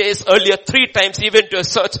 50 days earlier, 3 times, even to a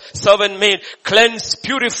servant maid, cleansed,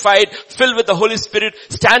 purified, filled with the Holy Spirit,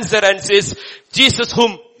 stands there and says, Jesus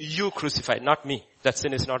whom you crucified, not me. That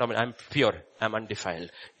sin is not on me. I'm pure. I'm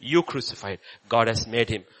undefiled. You crucified. God has made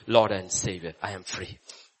him Lord and Savior. I am free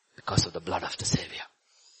because of the blood of the Savior.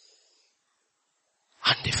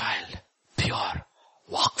 Undefiled, pure,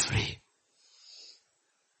 walk free.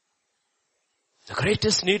 The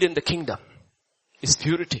greatest need in the kingdom is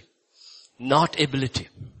purity, not ability.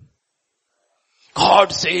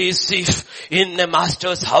 God says if in a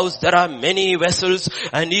master's house there are many vessels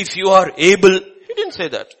and if you are able, he didn't say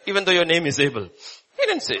that, even though your name is Abel. He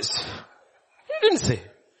didn't say. He didn't say.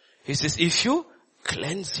 He says if you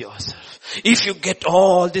cleanse yourself, if you get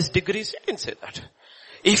all these degrees, he didn't say that.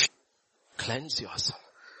 If you cleanse yourself.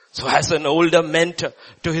 So as an older mentor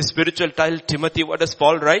to his spiritual child Timothy, what does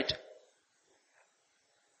Paul write?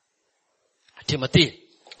 Timothy,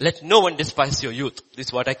 let no one despise your youth. This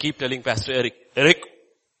is what I keep telling Pastor Eric. Eric,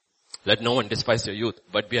 let no one despise your youth,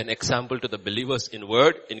 but be an example to the believers in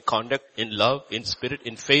word, in conduct, in love, in spirit,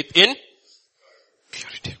 in faith, in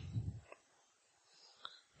purity.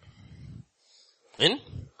 In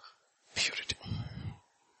purity.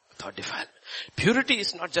 Without defilement. Purity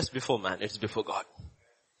is not just before man, it's before God.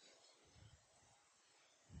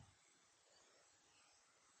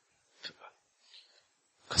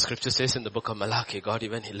 Because scripture says in the book of Malachi, God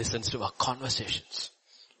even he listens to our conversations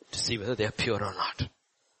to see whether they are pure or not.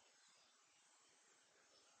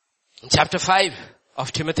 In chapter 5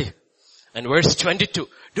 of Timothy and verse 22,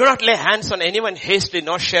 do not lay hands on anyone hastily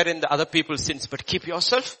nor share in the other people's sins, but keep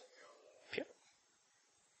yourself pure.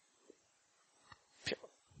 Pure.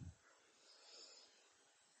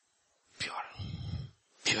 Pure.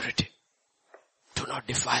 Purity. Do not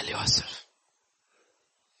defile yourself.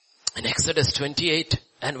 In Exodus 28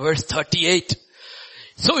 and verse 38,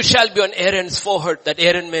 so it shall be on Aaron's forehead that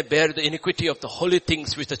Aaron may bear the iniquity of the holy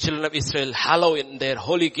things which the children of Israel hallow in their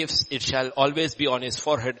holy gifts. It shall always be on his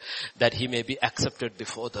forehead that he may be accepted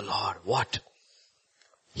before the Lord. What?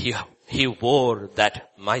 He wore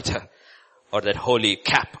that mitre or that holy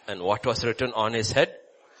cap, and what was written on his head?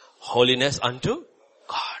 Holiness unto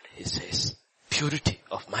God, he says. Purity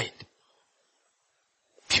of mind.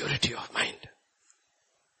 Purity of mind.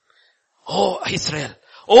 Oh Israel,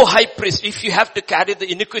 oh high priest, if you have to carry the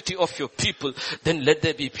iniquity of your people, then let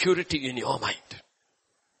there be purity in your mind.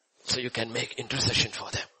 So you can make intercession for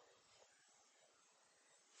them.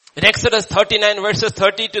 In Exodus 39 verses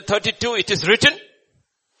 30 to 32, it is written,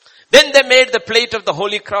 then they made the plate of the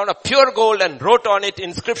holy crown of pure gold and wrote on it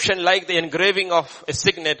inscription like the engraving of a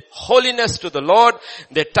signet, holiness to the Lord.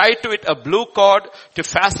 They tied to it a blue cord to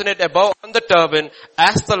fasten it above on the turban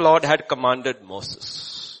as the Lord had commanded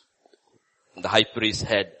Moses. The high priest's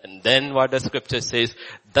head. And then what the scripture says,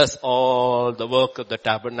 thus all the work of the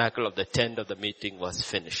tabernacle of the tent of the meeting was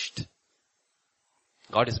finished.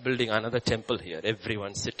 God is building another temple here.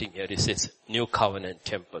 Everyone sitting here, he says, new covenant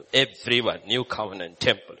temple. Everyone, new covenant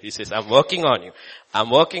temple. He says, I'm working on you.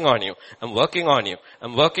 I'm working on you. I'm working on you.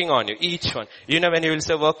 I'm working on you. Each one. You know when he will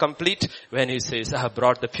say work complete? When he says, I have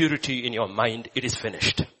brought the purity in your mind. It is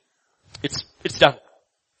finished. It's done.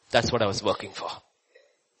 That's what I was working for.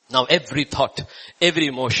 Now every thought, every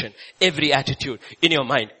emotion, every attitude in your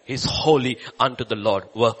mind is holy unto the Lord.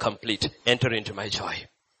 Work complete. Enter into my joy.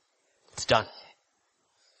 It's done.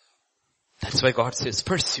 That's why God says,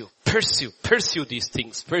 pursue these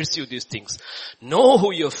things. Know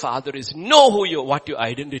who your father is. Know what your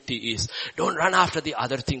identity is. Don't run after the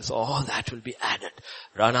other things. All that will be added.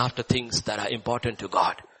 Run after things that are important to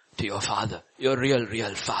God, to your father, your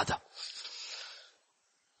real father.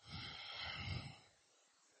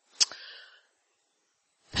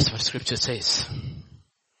 That's what scripture says.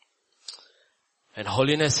 And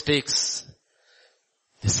holiness takes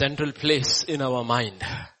the central place in our mind.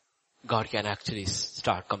 God can actually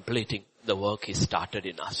start completing the work he started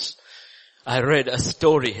in us. I read a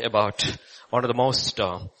story about one of the most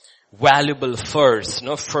valuable furs,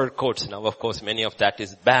 fur coats. Now of course many of that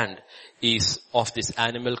is banned, is of this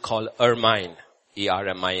animal called ermine.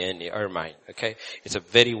 E-R-M-I-N-E, ermine. Okay. It's a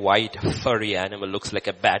very white furry animal, looks like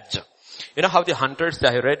a badger. You know how the hunters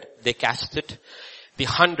that I read, they catch it? the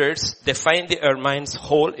hundreds, they find the ermine's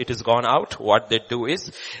hole. It is gone out. What they do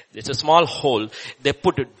is, it's a small hole. They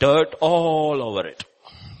put dirt all over it.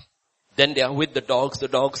 Then they are with the dogs. The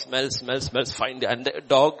dog smells, find and the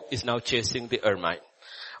dog is now chasing the ermine.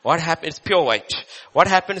 What happens? It's pure white. What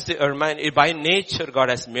happens to ermine? By nature, God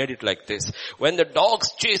has made it like this. When the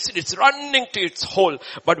dogs chase it, it's running to its hole.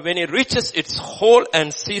 But when it reaches its hole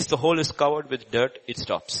and sees the hole is covered with dirt, it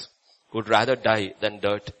stops. Would rather die than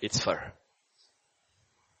dirt its fur.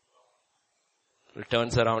 It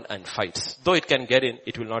turns around and fights. Though it can get in,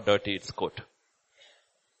 it will not dirty its coat.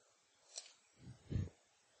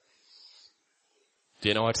 Do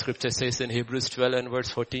you know what scripture says in Hebrews 12 and verse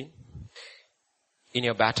 14? In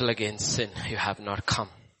your battle against sin, you have not come.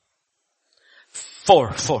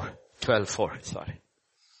 12:4, sorry.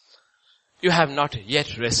 You have not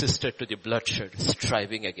yet resisted to the bloodshed,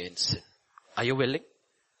 striving against sin. Are you willing?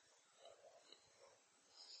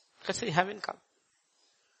 Because you haven't come.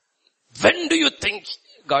 When do you think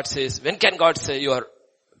God says, when can God say you're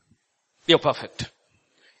perfect?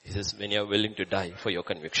 He says, when you're willing to die for your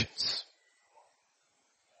convictions.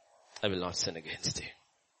 I will not sin against you.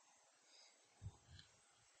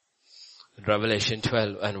 In Revelation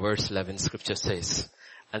 12 and verse 11, scripture says,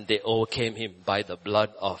 and they overcame him by the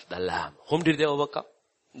blood of the Lamb. Whom did they overcome?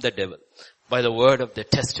 The devil. By the word of their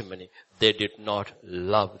testimony, they did not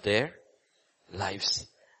love their lives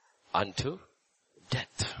unto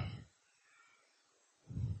death.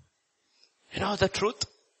 You know the truth?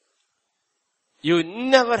 You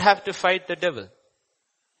never have to fight the devil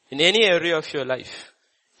in any area of your life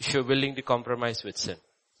if you're willing to compromise with sin.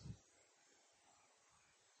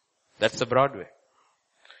 That's the broad way.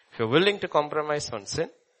 If you're willing to compromise on sin,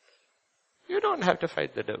 you don't have to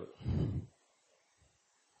fight the devil.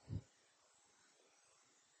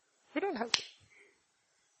 You don't have to.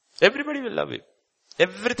 Everybody will love you.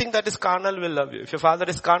 Everything that is carnal will love you. If your father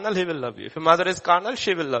is carnal, he will love you. If your mother is carnal,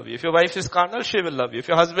 she will love you. If your wife is carnal, she will love you. If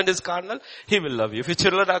your husband is carnal, he will love you. If your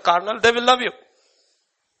children are carnal, they will love you.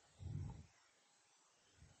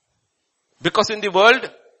 Because in the world,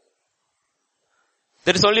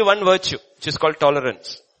 there is only one virtue, which is called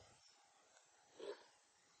tolerance.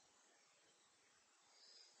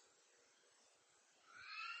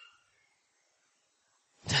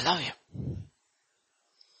 They love you.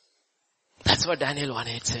 That's what Daniel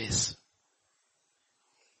 1:8 says.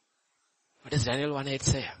 What does Daniel 1:8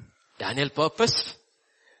 say? Daniel purposed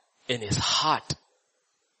in his heart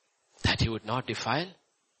that he would not defile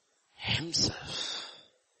himself.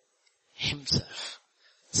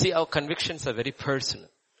 See, our convictions are very personal,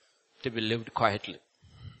 to be lived quietly.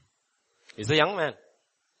 He's a young man.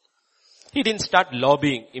 He didn't start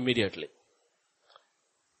lobbying immediately.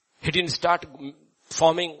 He didn't start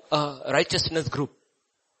forming a righteousness group.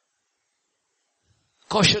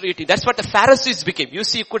 Kosher eating. That's what the Pharisees became. You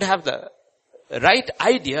see, you could have the right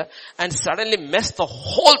idea and suddenly mess the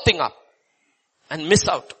whole thing up and miss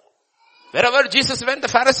out. Wherever Jesus went, the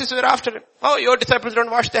Pharisees were after him. Oh, your disciples don't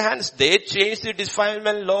wash their hands. They changed the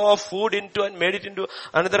defilement law of food into and made it into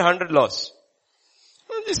another 100 laws.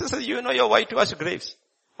 And Jesus says, you know your whitewashed graves.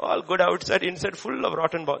 All good outside, inside full of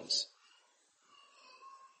rotten bones.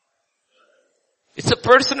 It's a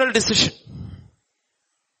personal decision.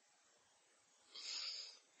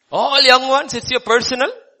 All young ones, it's your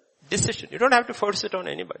personal decision. You don't have to force it on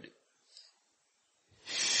anybody.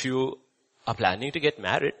 If you are planning to get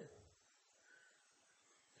married,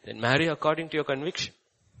 then marry according to your conviction.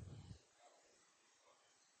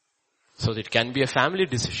 So that it can be a family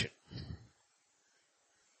decision.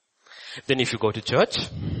 Then if you go to church,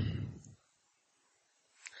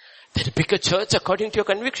 then pick a church according to your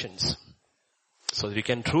convictions. So that you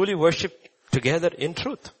can truly worship together in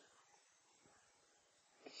truth.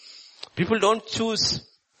 People don't choose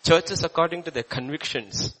churches according to their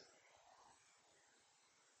convictions.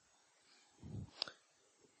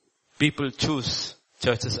 People choose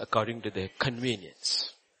churches according to their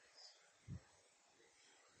convenience.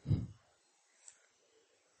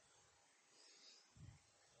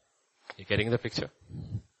 You getting the picture?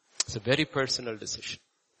 It's a very personal decision.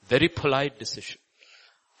 Very polite decision.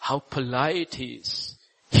 How polite he is.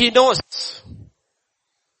 He knows.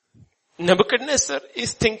 Nebuchadnezzar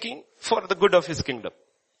is thinking for the good of his kingdom.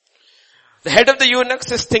 The head of the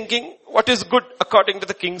eunuchs is thinking what is good according to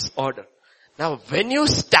the king's order. Now, when you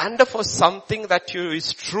stand up for something that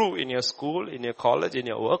is true in your school, in your college, in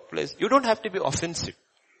your workplace, you don't have to be offensive.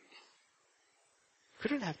 You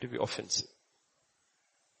don't have to be offensive.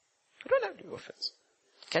 You don't have to be offensive.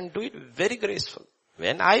 You can do it very graceful.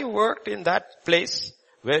 When I worked in that place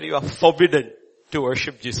where you are forbidden to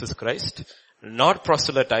worship Jesus Christ, not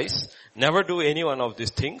proselytize, never do any one of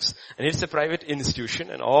these things. And it's a private institution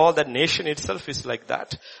and all that nation itself is like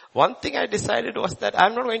that. One thing I decided was that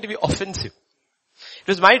I'm not going to be offensive. It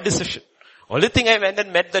was my decision. Only thing I went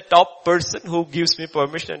and met the top person who gives me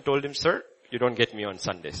permission and told him, sir, you don't get me on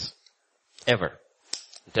Sundays. Ever.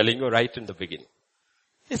 I'm telling you right in the beginning.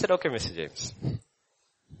 He said, okay, Mr. James.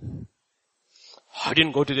 I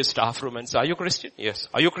didn't go to the staff room and say, are you Christian? Yes.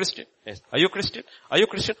 Are you Christian? Yes. Are you Christian? Are you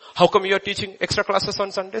Christian? How come you are teaching extra classes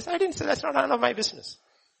on Sundays? I didn't say that's not none of my business.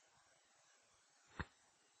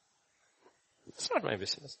 It's not my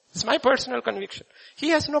business. It's my personal conviction. He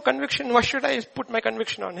has no conviction. Why should I put my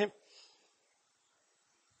conviction on him?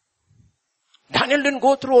 Daniel didn't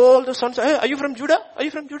go through all the sons. Hey, are you from Judah? Are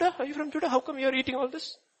you from Judah? Are you from Judah? How come you are eating all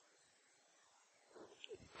this?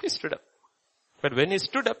 He stood up. But when he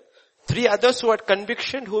stood up, 3 others who had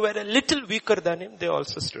conviction, who were a little weaker than him, they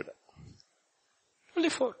also stood up. Only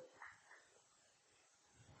 4.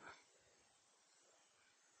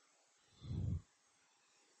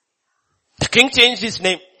 The king changed his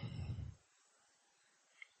name.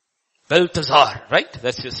 Belteshazzar, right?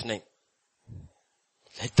 That's his name.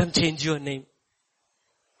 Let them change your name.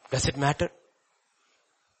 Does it matter?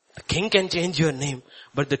 The king can change your name,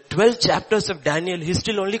 but the 12 chapters of Daniel, he's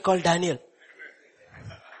still only called Daniel.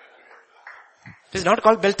 He's not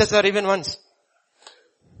called Belteshazzar even once.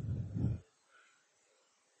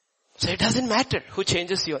 So it doesn't matter who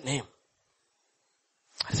changes your name.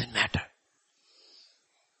 It doesn't matter.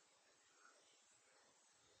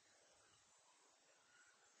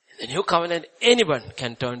 In the new covenant, anyone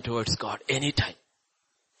can turn towards God anytime.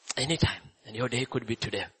 Anytime. And your day could be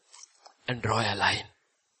today. And draw a line.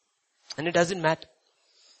 And it doesn't matter.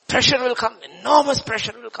 Pressure will come. Enormous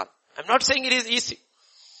pressure will come. I'm not saying it is easy.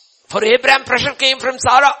 For Abraham, pressure came from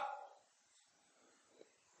Sarah.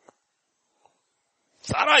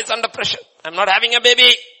 Sarah is under pressure. I'm not having a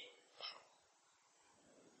baby.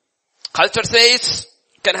 Culture says,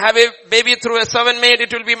 you can have a baby through a servant maid,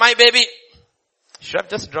 it will be my baby. Should have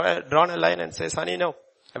just drawn a line and say, honey, no,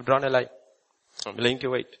 I've drawn a line. I'm willing to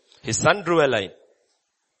wait. His son drew a line.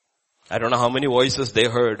 I don't know how many voices they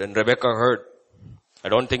heard and Rebecca heard. I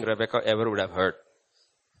don't think Rebecca ever would have heard.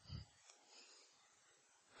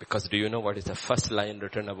 Because do you know what is the first line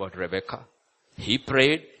written about Rebecca? He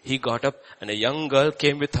prayed, he got up, and a young girl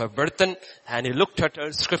came with her burden, and he looked at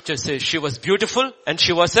her. Scripture says she was beautiful, and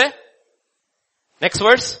she was a... Next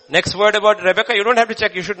verse, next word about Rebecca, you don't have to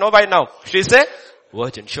check, you should know by now. She's a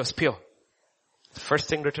virgin, she was pure. The first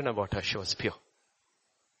thing written about her, she was pure.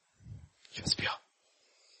 She was pure.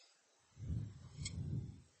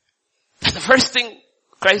 That's the first thing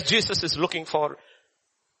Christ Jesus is looking for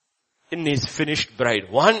in his finished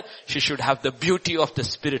bride. One, she should have the beauty of the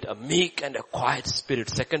Spirit, a meek and a quiet spirit.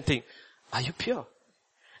 Second thing, are you pure?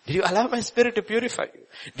 Did you allow my Spirit to purify you?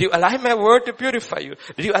 Did you allow my word to purify you?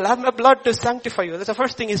 Did you allow my blood to sanctify you? That's the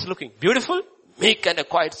first thing he's looking. Beautiful, meek and a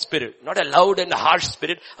quiet spirit. Not a loud and a harsh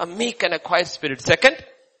spirit, a meek and a quiet spirit. Second,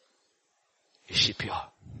 is she pure?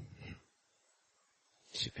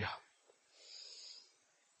 Is she pure?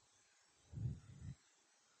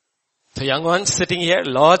 So young ones sitting here,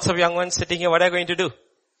 lots of young ones sitting here, what are you going to do?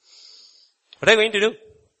 What are you going to do?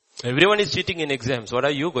 Everyone is cheating in exams. What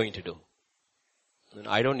are you going to do?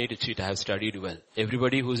 I don't need to cheat. I have studied well.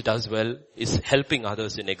 Everybody who does well is helping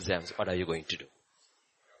others in exams. What are you going to do?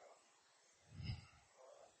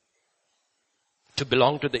 To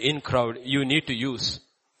belong to the in crowd, you need to use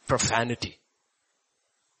profanity.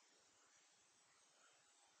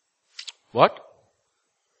 What?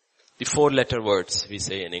 The 4-letter words we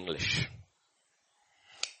say in English.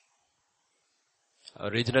 Our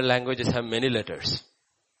original languages have many letters.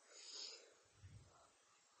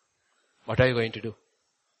 What are you going to do?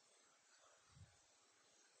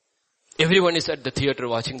 Everyone is at the theater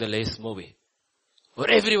watching the latest movie. Or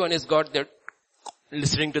everyone is got there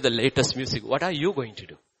listening to the latest music. What are you going to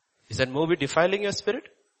do? Is that movie defiling your spirit?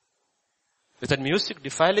 Is that music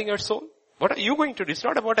defiling your soul? What are you going to do? It's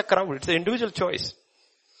not about a crowd. It's an individual choice.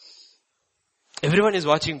 Everyone is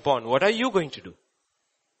watching porn. What are you going to do?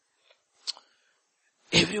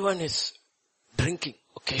 Everyone is drinking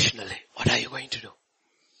occasionally. What are you going to do?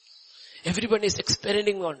 Everyone is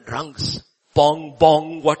experimenting on drunks. Pong,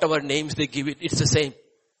 bong, whatever names they give it, it's the same.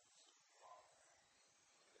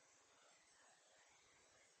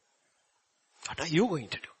 What are you going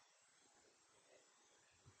to do?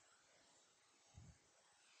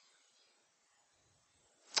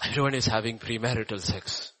 Everyone is having premarital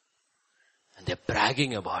sex. And they're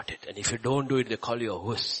bragging about it. And if you don't do it, they call you a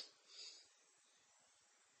wuss.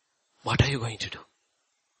 What are you going to do?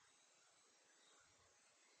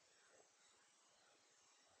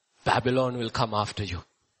 Babylon will come after you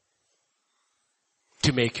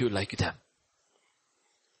to make you like them.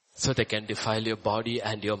 So they can defile your body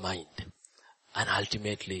and your mind and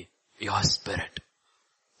ultimately your spirit.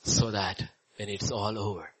 So that when it's all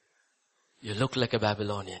over, you look like a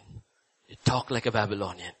Babylonian, you talk like a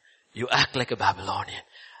Babylonian, you act like a Babylonian,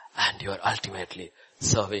 and you are ultimately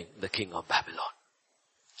serving the king of Babylon.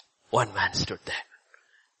 One man stood there.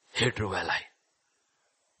 He drew a line.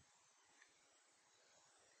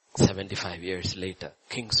 75 years later,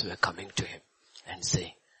 kings were coming to him and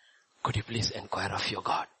saying, could you please inquire of your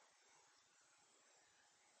God?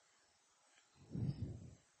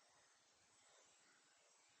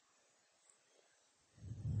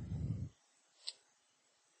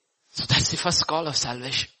 So that's the first call of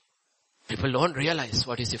salvation. People don't realize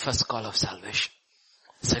what is the first call of salvation.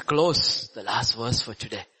 So close the last verse for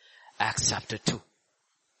today. Acts chapter 2.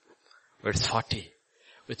 Verse 40.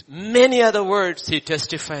 With many other words he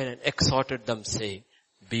testified and exhorted them saying,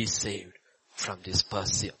 be saved from this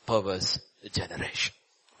perverse generation.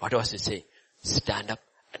 What was he saying? Stand up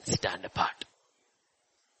and stand apart.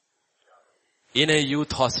 In a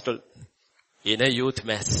youth hostel, in a youth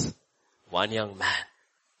mess, one young man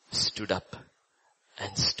stood up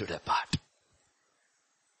and stood apart.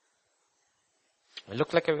 It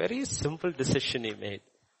looked like a very simple decision he made.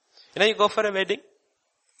 You go for a wedding.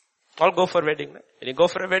 All go for a wedding. When you go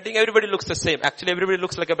for a wedding, everybody looks the same. Actually, everybody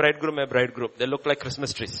looks like a bridegroom. They look like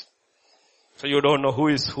Christmas trees. So you don't know who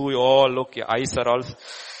is who. You all look, your eyes are all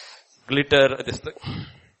glitter. This thing.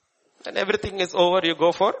 And everything is over. You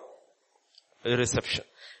go for a reception.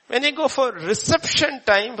 When you go for reception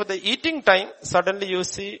time, for the eating time, suddenly you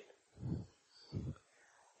see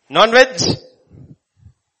non-veg,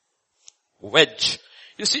 veg.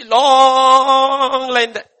 You see long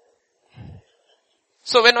line there.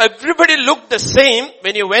 So when everybody looked the same,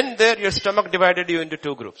 when you went there, your stomach divided you into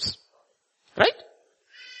two groups. Right?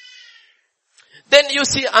 Then you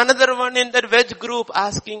see another one in that veg group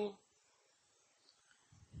asking,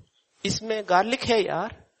 isme garlic hai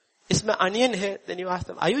yaar? Isme onion hai? Then you ask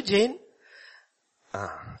them, are you Jain? I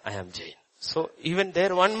am Jain. So even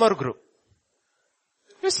there one more group.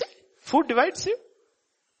 You see, food divides you.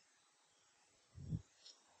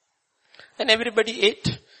 And everybody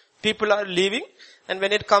ate. People are leaving. And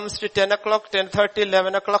when it comes to 10 o'clock, 10:30,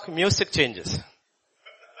 11 o'clock, music changes.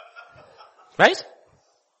 Right?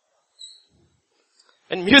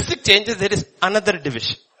 When music changes, there is another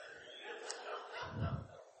division.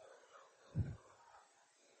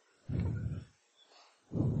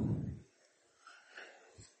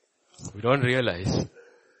 We don't realize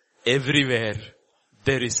everywhere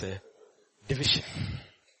there is a division.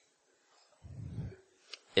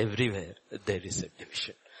 Everywhere there is a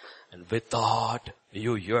division. And without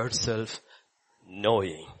you yourself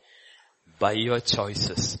knowing, by your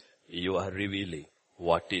choices, you are revealing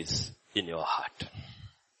what is in your heart.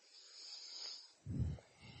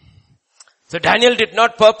 So Daniel did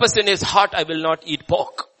not purpose in his heart, I will not eat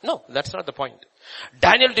pork. No, that's not the point.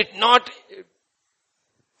 Daniel did not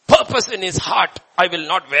purpose in his heart, I will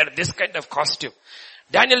not wear this kind of costume.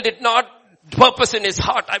 Daniel did not purpose in his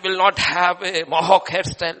heart, I will not have a mohawk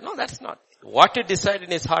hairstyle. No, that's not. What he decided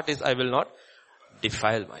in his heart is, I will not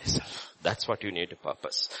defile myself. That's what you need to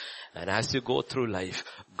purpose. And as you go through life,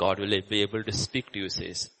 God will be able to speak to you,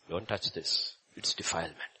 says, don't touch this. It's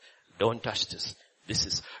defilement. Don't touch this.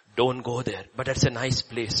 Don't go there. But it's a nice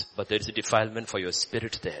place. But there is a defilement for your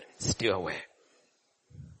spirit there. Stay away.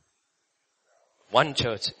 One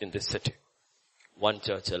church in this city. One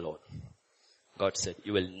church alone. God said,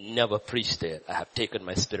 you will never preach there. I have taken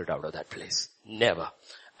my spirit out of that place. Never.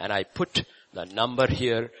 And I put the number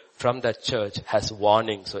here from that church has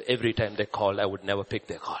warning. So every time they call, I would never pick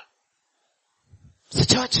their call. It's a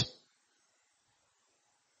church.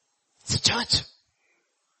 It's a church.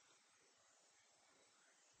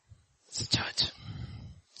 It's a church.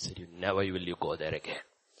 He said, you go there again.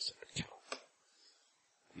 I said, okay.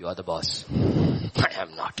 You are the boss. I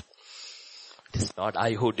am not. It is not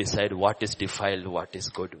I who decide what is defiled, what is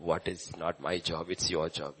good, what is not my job. It's your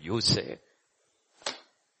job. You say,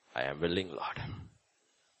 I am willing, Lord.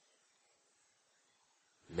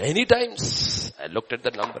 Many times I looked at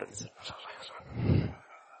the number and said,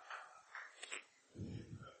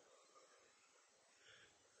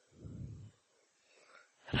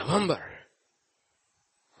 remember,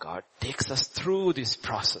 God takes us through this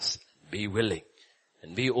process. Be willing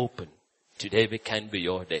and be open. Today can be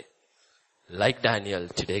your day. Like Daniel,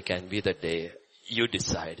 today can be the day you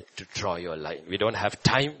decide to draw your line. We don't have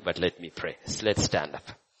time, but let me pray. Let's stand up.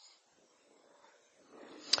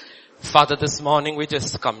 Father, this morning we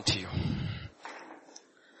just come to you.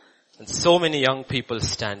 And so many young people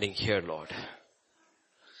standing here, Lord.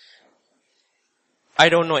 I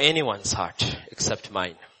don't know anyone's heart except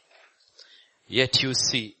mine. Yet you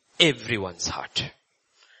see everyone's heart.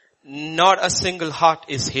 Not a single heart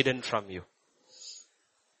is hidden from you.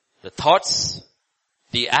 The thoughts,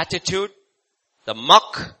 the attitude, the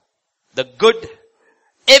muck, the good,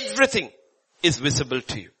 everything is visible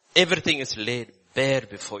to you. Everything is laid bare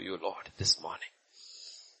before you, Lord, this morning.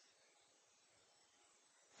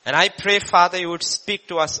 And I pray, Father, you would speak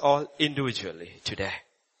to us all individually today.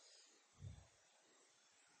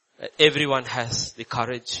 That everyone has the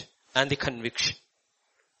courage and the conviction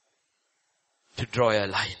to draw a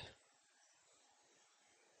line.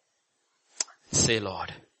 Say,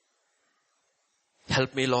 Lord,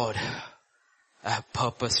 help me, Lord. I have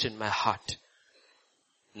purposed in my heart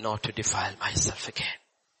not to defile myself again.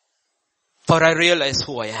 For I realize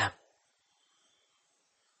who I am.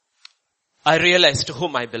 I realize to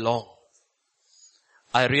whom I belong.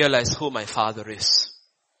 I realize who my Father is.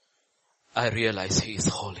 I realize He is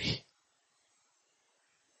holy.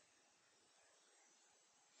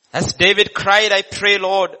 As David cried, I pray,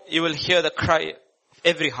 Lord, you will hear the cry of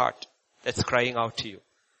every heart that's crying out to you.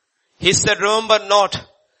 He said, remember not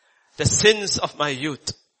the sins of my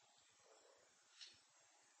youth.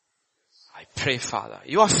 I pray, Father,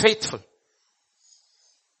 you are faithful.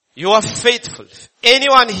 You are faithful. If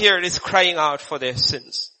anyone here is crying out for their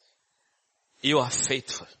sins, you are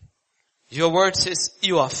faithful. Your word says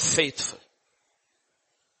you are faithful.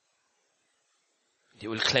 You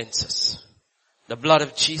will cleanse us. The blood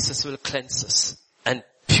of Jesus will cleanse us and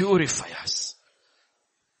purify us.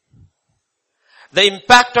 The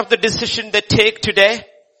impact of the decision they take today,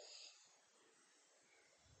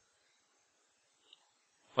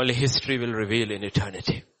 only history will reveal in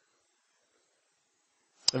eternity.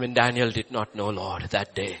 I mean, Daniel did not know, Lord,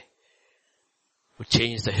 that day would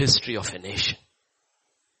change the history of a nation.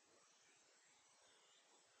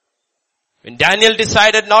 When Daniel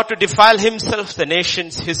decided not to defile himself, the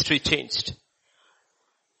nation's history changed.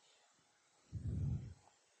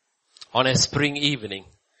 On a spring evening,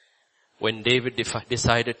 when David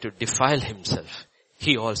decided to defile himself,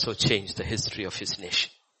 he also changed the history of his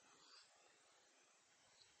nation.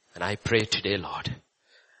 And I pray today, Lord,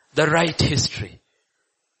 the right history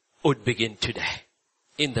would begin today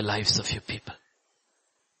in the lives of your people.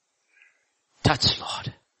 Touch,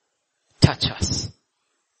 Lord. Touch us.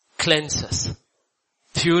 Cleanse us.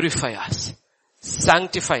 Purify us.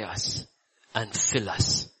 Sanctify us. And fill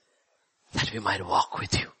us. That we might walk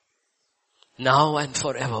with you. Now and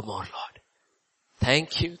forevermore, Lord.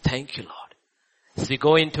 Thank you, Lord. As we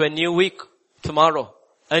go into a new week tomorrow,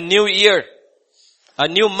 a new year, a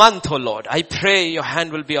new month, oh Lord, I pray your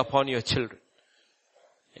hand will be upon your children.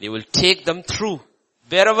 And you will take them through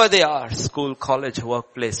wherever they are, school, college,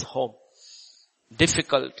 workplace, home.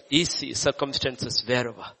 Difficult, easy circumstances,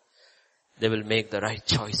 wherever. They will make the right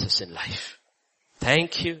choices in life.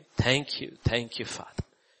 Thank you, Father.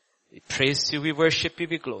 We praise you, we worship you,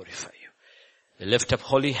 we glorify you. We lift up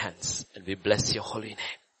holy hands and we bless your holy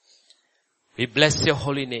name. We bless your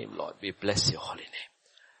holy name, Lord. We bless your holy name.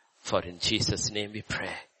 For in Jesus' name we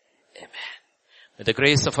pray. Amen. May the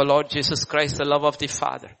grace of our Lord Jesus Christ, the love of the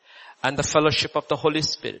Father, and the fellowship of the Holy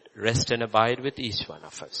Spirit rest and abide with each one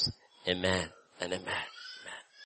of us. Amen and amen.